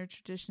ritual in their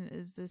tradition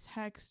is this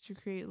hex to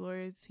create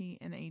loyalty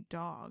in a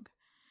dog.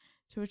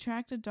 To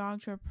attract a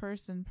dog to a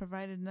person,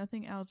 provided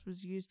nothing else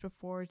was used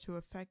before to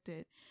affect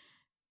it,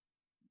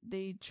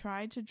 they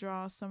try to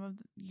draw some of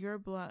your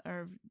blood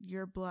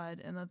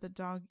and let the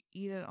dog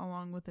eat it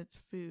along with its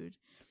food,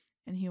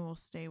 and he will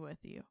stay with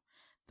you.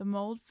 The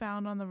mold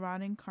found on the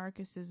rotting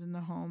carcasses in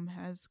the home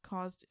has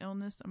caused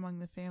illness among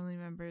the family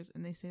members,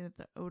 and they say that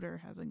the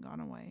odor hasn't gone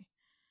away.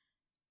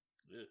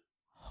 Yeah.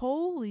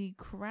 Holy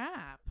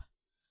crap.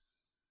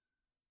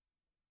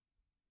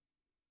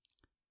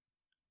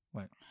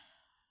 What?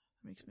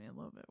 Makes me a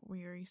little bit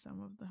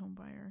wearisome of the home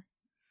buyer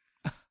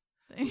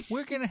thing.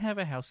 We're going to have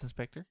a house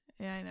inspector.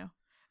 Yeah, I know.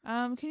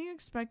 Can you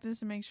expect us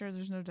to make sure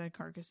there's no dead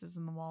carcasses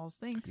in the walls?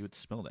 Thanks. You would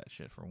smell that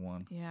shit for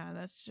one. Yeah,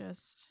 that's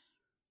just...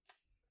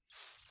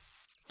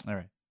 All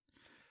right.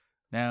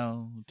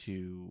 Now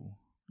to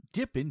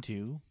dip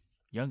into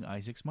young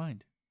Isaac's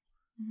mind.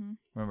 Mm-hmm.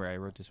 Remember, I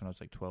wrote this when I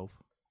was like 12.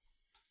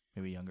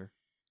 Maybe younger.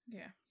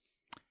 Yeah.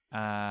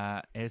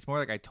 And it's more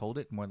like I told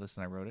it more or less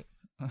than I wrote it.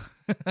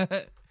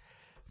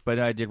 But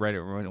I did write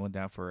it. Wrote it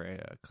down for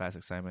a class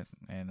assignment,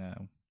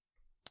 and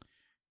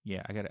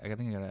yeah, I think I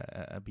got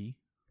a B.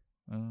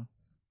 I don't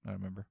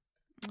remember.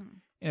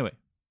 Anyway,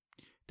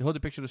 the whole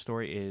depiction of the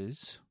story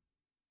is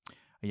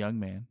a young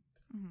man,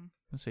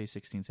 let's say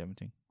 16,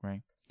 17,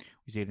 right?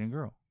 He's dating a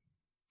girl.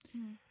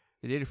 Mm-hmm.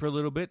 They dated for a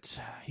little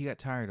bit. He got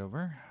tired of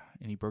her,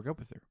 and he broke up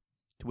with her,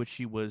 to which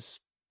she was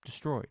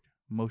destroyed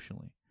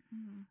emotionally.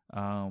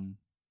 Mm-hmm.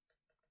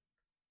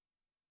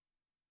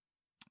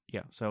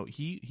 Yeah, so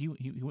he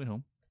went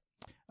home.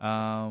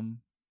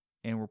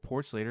 And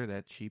reports later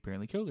that she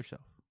apparently killed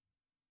herself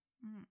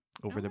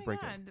over the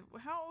breakup. God.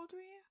 How old were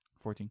you?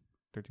 13,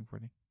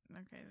 14.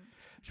 Okay.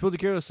 She supposed to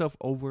kill herself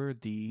over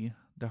the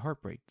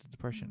heartbreak, the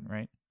depression,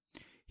 right?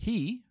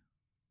 He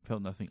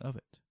felt nothing of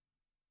it,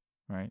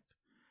 right?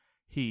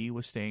 He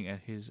was staying at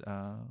his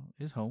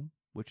home,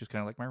 which is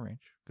kind of like my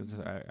ranch, because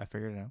I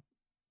figured it out.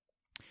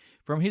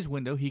 From his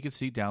window, he could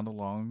see down the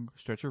long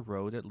stretch of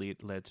road that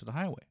led to the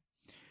highway.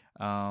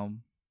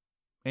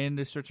 And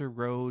this stretch of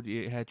road,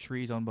 it had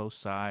trees on both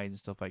sides and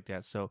stuff like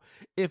that. So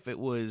if it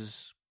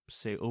was,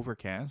 say,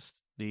 overcast,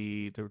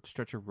 the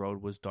stretch of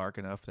road was dark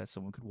enough that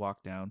someone could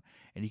walk down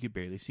and he could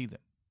barely see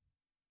them.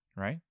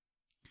 Right?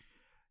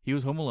 He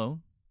was home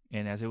alone,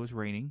 and as it was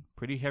raining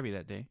pretty heavy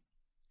that day,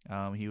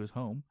 he was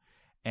home,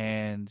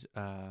 and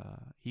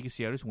he could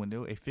see out his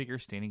window a figure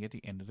standing at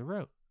the end of the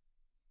road.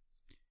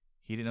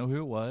 He didn't know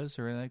who it was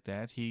or anything like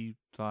that. He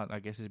thought, I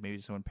guess, it's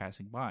maybe someone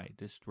passing by.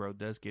 This road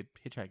does get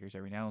hitchhikers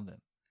every now and then.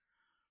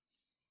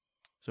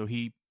 So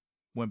he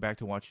went back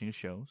to watching his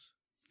shows.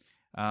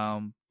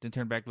 Then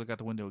turned back to look out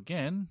the window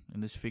again,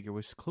 and this figure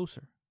was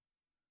closer,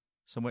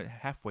 somewhat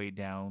halfway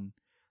down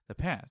the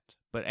path.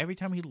 But every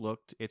time he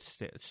looked, it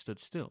stood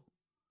still.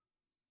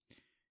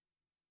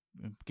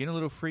 Getting a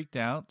little freaked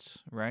out,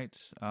 right?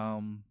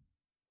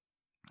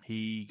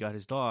 He got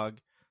his dog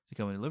to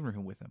come in the living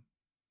room with him.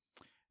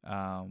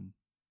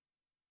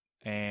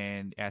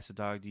 And asked the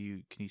dog,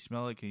 can you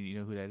smell it? Can you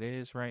know who that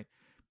is, right?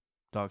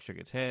 Dog shook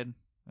its head.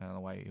 I don't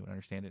know why you would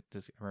understand it. I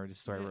remember this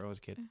story where I was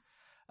a kid.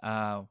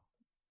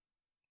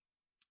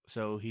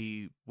 So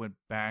he went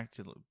back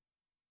to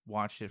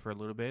watch it for a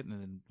little bit and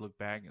then looked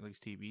back at his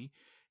TV.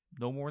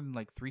 No more than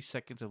like 3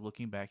 seconds of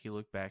looking back, he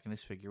looked back and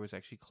his figure was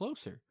actually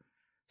closer,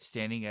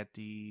 standing at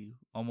the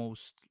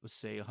almost, let's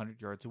say, 100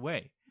 yards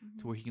away,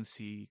 to where he can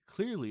see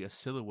clearly a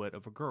silhouette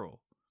of a girl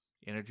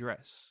in a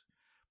dress.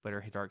 But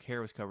her dark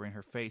hair was covering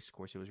her face. Of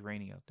course, it was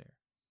raining out there.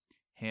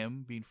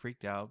 Him, being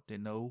freaked out,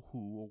 didn't know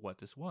who or what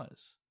this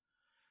was.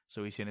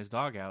 So he sent his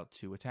dog out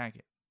to attack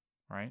it,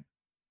 right?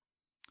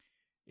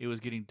 It was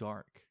getting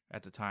dark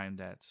at the time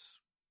that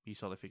he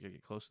saw the figure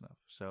get close enough.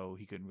 So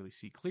he couldn't really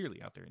see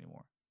clearly out there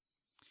anymore.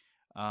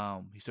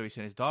 So he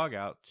sent his dog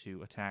out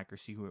to attack or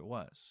see who it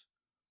was.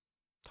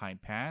 Time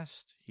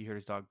passed. He heard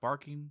his dog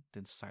barking,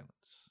 then silence.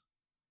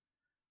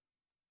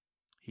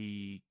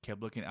 He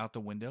kept looking out the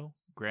window.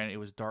 Granted, it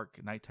was dark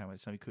at nighttime at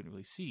the time, he couldn't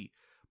really see.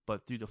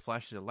 But through the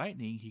flashes of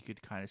lightning, he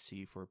could kind of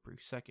see for a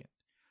brief second.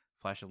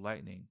 Flash of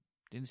lightning,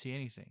 didn't see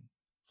anything.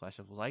 Flash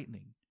of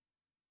lightning,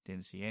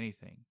 didn't see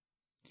anything.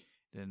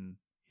 Then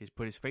he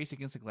put his face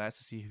against the glass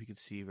to see if he could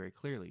see very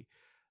clearly.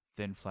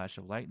 Then flash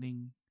of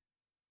lightning.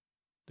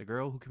 The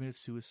girl who committed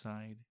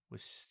suicide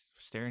was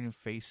staring him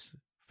face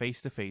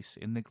to face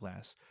in the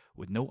glass,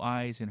 with no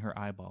eyes in her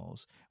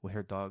eyeballs,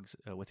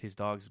 with his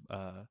dog's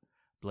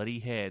bloody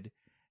head,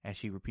 as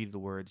she repeated the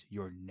words,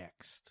 "You're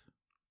next."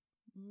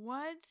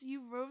 What?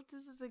 You wrote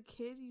this as a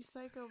kid, you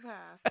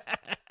psychopath.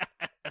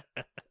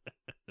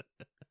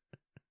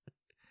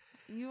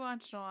 You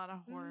watched a lot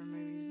of horror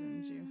movies,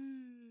 didn't you?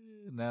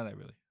 No, not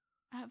really.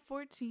 At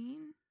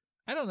 14?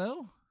 I don't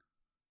know.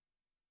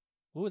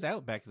 What was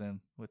out back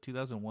then? What,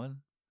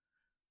 2001?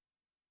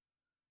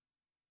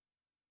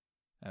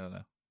 I don't know.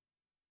 I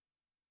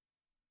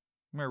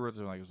remember I wrote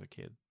this when I was a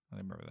kid. I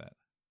remember that.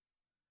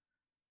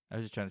 I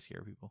was just trying to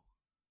scare people.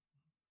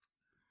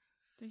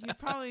 You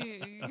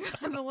probably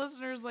got the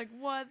listeners like,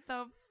 what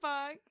the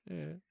fuck?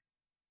 Yeah.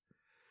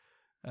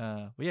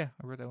 But yeah,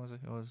 I wrote that when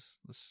I was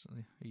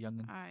a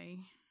youngin'. I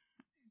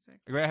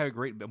have a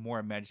great, more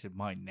imaginative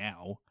mind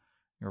now.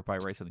 You'll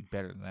probably write something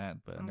better than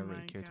that, but I never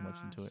really cared too much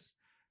into it.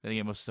 Then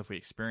again, most of the stuff we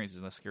experience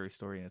is a scary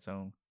story in its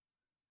own.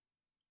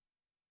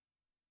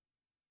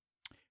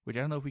 Which I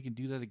don't know if we can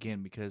do that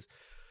again, because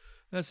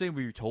I'm not saying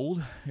we were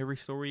told every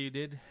story you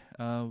did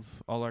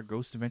of all our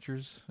ghost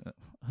adventures,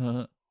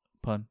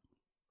 pun,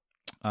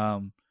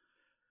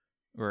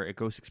 or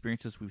ghost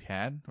experiences we've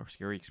had, or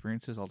scary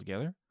experiences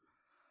altogether.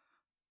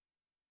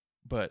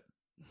 But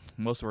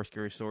most of our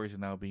scary stories are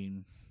now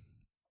being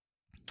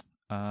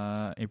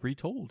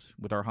retold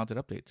with our haunted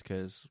updates,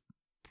 because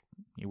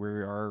we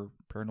are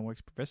paranormal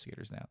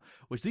investigators now.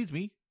 Which leads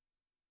me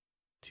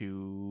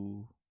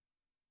to,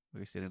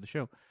 like I said, in the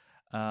show.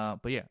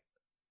 But yeah,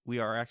 we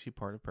are actually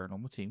part of a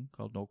paranormal team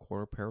called No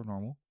Quarter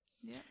Paranormal.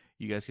 Yeah.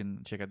 You guys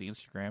can check out the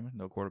Instagram,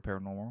 No Quarter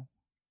Paranormal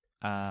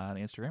on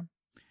Instagram.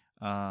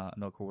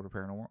 No Quarter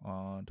Paranormal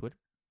on Twitter.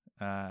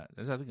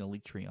 There's, I think, a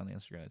link tree on the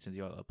Instagram that sends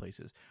you all the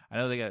places. I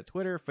know they got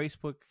Twitter,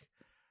 Facebook,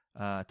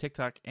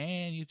 TikTok,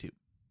 and YouTube.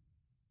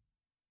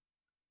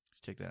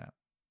 Just check that out.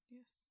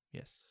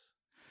 Yes.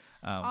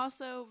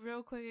 Also,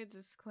 real quick, a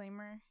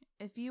disclaimer: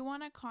 if you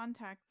want to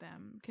contact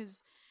them,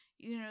 because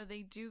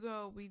we do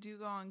go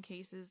on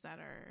cases that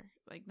are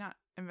like not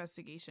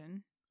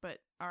investigation, but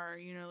are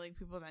like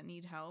people that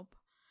need help.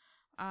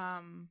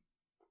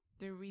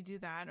 We do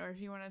that, or if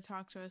you want to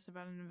talk to us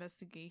about an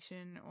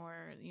investigation,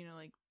 or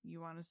like you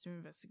want us to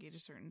investigate a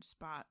certain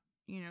spot,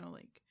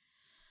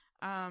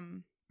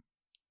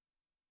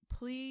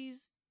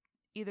 please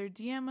either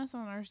DM us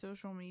on our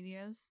social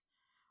medias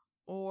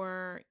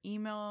or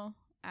email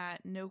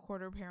at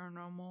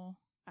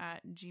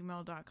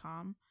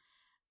noquarterparanormal@gmail.com.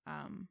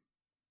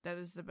 That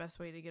is the best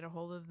way to get a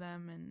hold of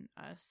them and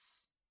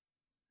us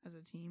as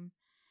a team.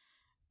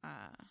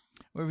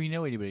 Or if you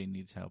know anybody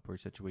needs help or a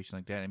situation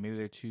like that, and maybe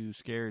they're too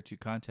scared to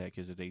contact,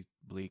 because if they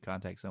believe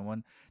contact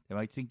someone, they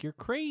might think you're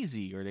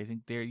crazy, or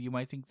you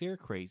might think they're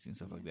crazy and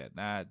stuff like that.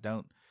 Nah,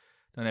 don't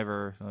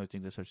ever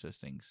think there's such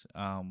things.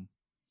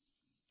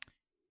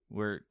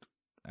 We're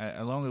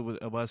along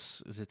with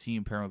us as a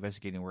team, paranormal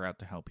investigating, we're out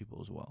to help people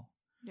as well.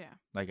 Yeah.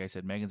 Like I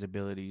said, Megan's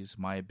abilities,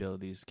 my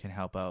abilities can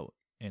help out,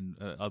 and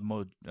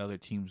other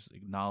teams'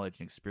 knowledge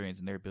and experience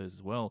and their abilities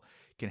as well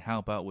can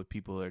help out with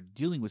people that are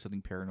dealing with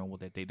something paranormal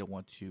that they don't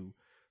want to,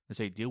 let's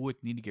say, deal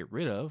with, need to get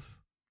rid of,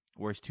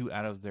 or it's too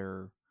out of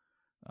their,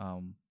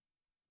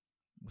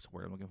 what's the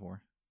word I'm looking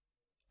for?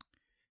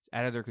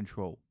 Out of their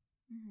control.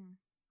 Mm-hmm.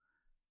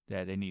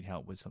 That they need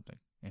help with something,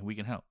 and we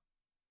can help.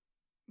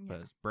 Yeah.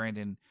 Because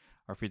Brandon,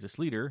 our fearless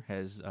leader,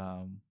 has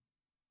done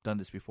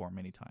this before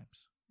many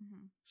times.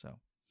 Mm-hmm. So,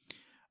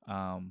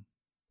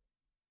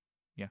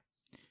 yeah.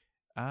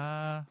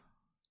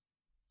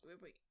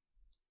 Wait.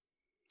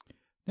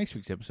 Next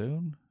week's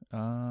episode,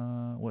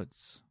 what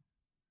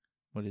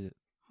is it?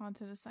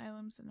 Haunted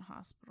asylums and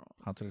hospitals.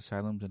 Haunted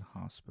asylums and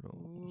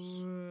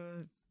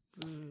hospitals.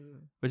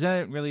 But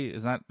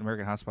it's not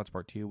American Hotspots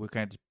Part 2. We're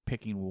kind of just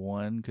picking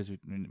one, because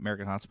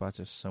American Hotspots,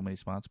 there's so many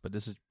spots, but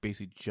this is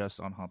basically just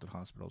on haunted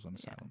hospitals and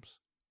asylums.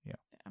 Yeah.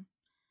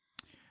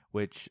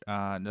 Which,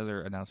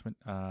 another announcement,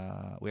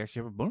 we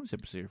actually have a bonus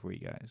episode for you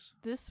guys.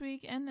 This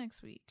week and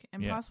next week,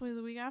 and possibly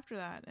the week after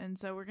that. And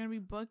so we're going to be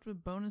booked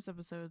with bonus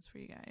episodes for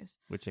you guys.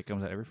 Which it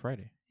comes out every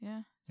Friday.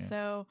 Yeah.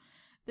 So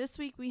This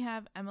week we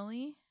have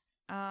Emily.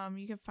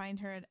 You can find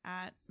her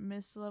at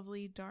Miss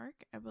Lovely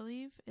Dark, I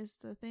believe is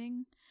the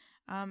thing.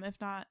 If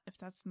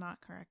that's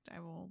not correct, I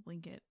will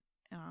link it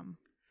in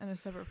a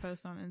separate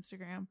post on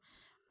Instagram.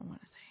 I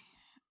want to say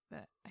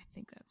that I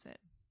think that's it.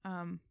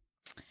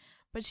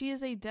 But she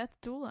is a death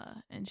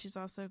doula, and she's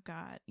also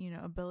got,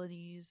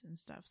 abilities and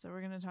stuff. So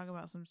we're going to talk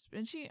about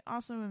and she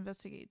also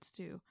investigates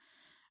too,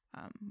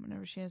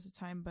 whenever she has the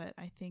time. But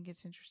I think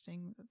it's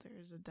interesting that there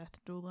is a death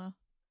doula,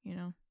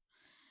 and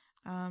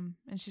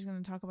she's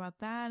going to talk about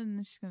that. And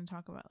then she's going to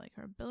talk about like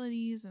her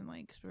abilities and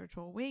like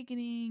spiritual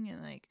awakening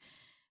and like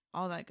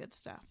all that good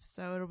stuff.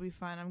 So it'll be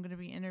fun. I'm going to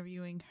be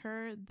interviewing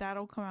her.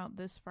 That'll come out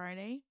this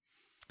Friday.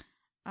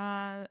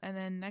 And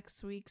then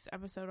next week's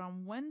episode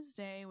on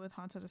Wednesday with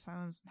Haunted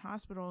Asylums and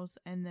Hospitals.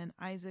 And then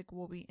Isaac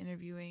will be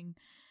interviewing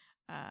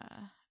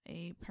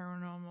a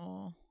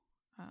paranormal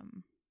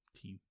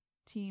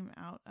team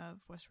out of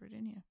West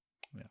Virginia.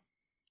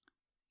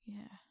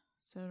 Yeah.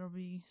 So it'll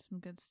be some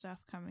good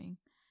stuff coming.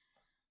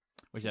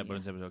 Which that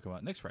bonus episode will come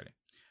out next Friday.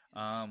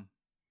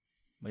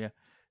 But yeah.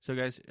 So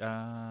guys,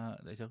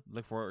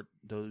 look for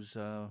those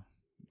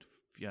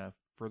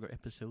further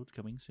episodes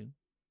coming soon.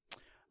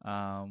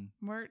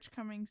 Merch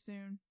coming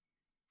soon.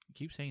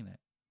 Keep saying that.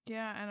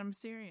 Yeah, and I'm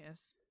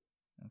serious.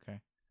 Okay.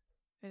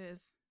 It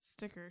is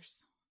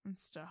stickers and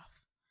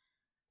stuff.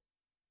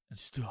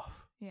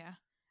 Yeah.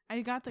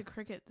 I got the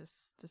Cricut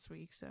this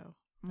week, so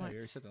you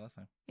already said that last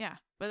time. Yeah,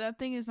 but that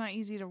thing is not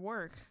easy to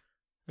work.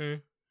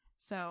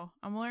 So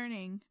I'm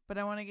learning, but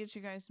I want to get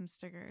you guys some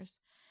stickers.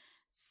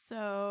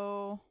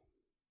 So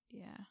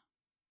yeah,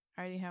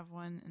 I already have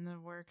one in the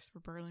works for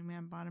Burly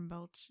Man Bottom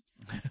Belch.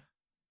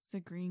 It's a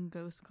green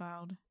ghost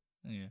cloud.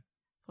 Yeah.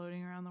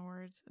 Floating around the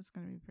words. It's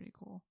going to be pretty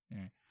cool.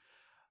 Yeah.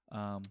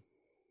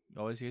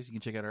 Always, guys, you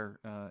can check out our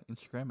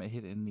Instagram at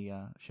Hidden in the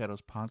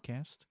Shadows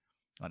Podcast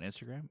on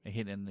Instagram. At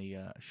Hidden in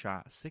the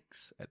Shot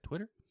 6 at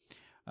Twitter.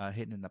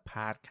 Hidden in the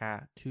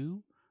Podcast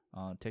 2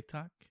 on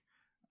TikTok.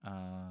 I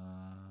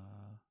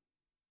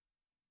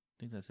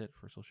think that's it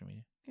for social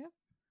media. Yep.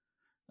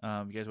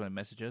 You guys want to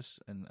message us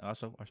and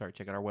also,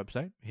 check out our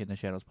website,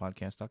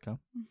 hiddentheshadowspodcast.com.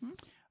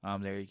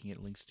 Mm-hmm. There you can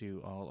get links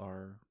to all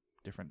our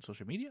different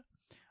social media.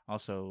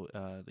 Also,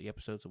 the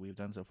episodes that we've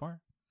done so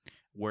far,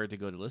 where to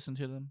go to listen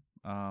to them.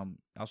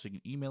 Also, you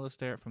can email us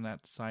there from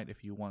that site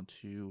if you want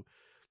to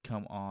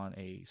come on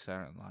a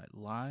Saturday Night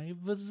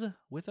Lives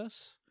with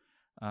us,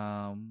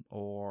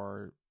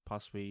 or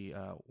possibly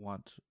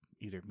want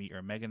either me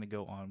or Megan to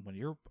go on one of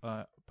your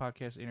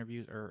podcast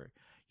interviews or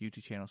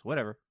YouTube channels,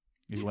 whatever.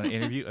 If you want to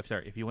interview,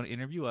 if you want to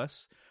interview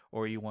us,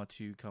 or you want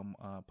to come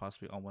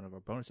possibly on one of our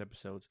bonus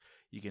episodes,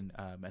 you can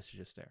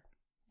message us there.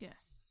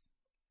 Yes.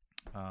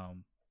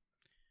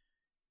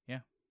 Yeah.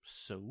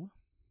 So,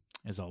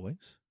 as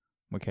always,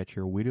 we'll catch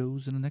your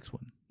widows in the next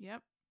one.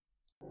 Yep.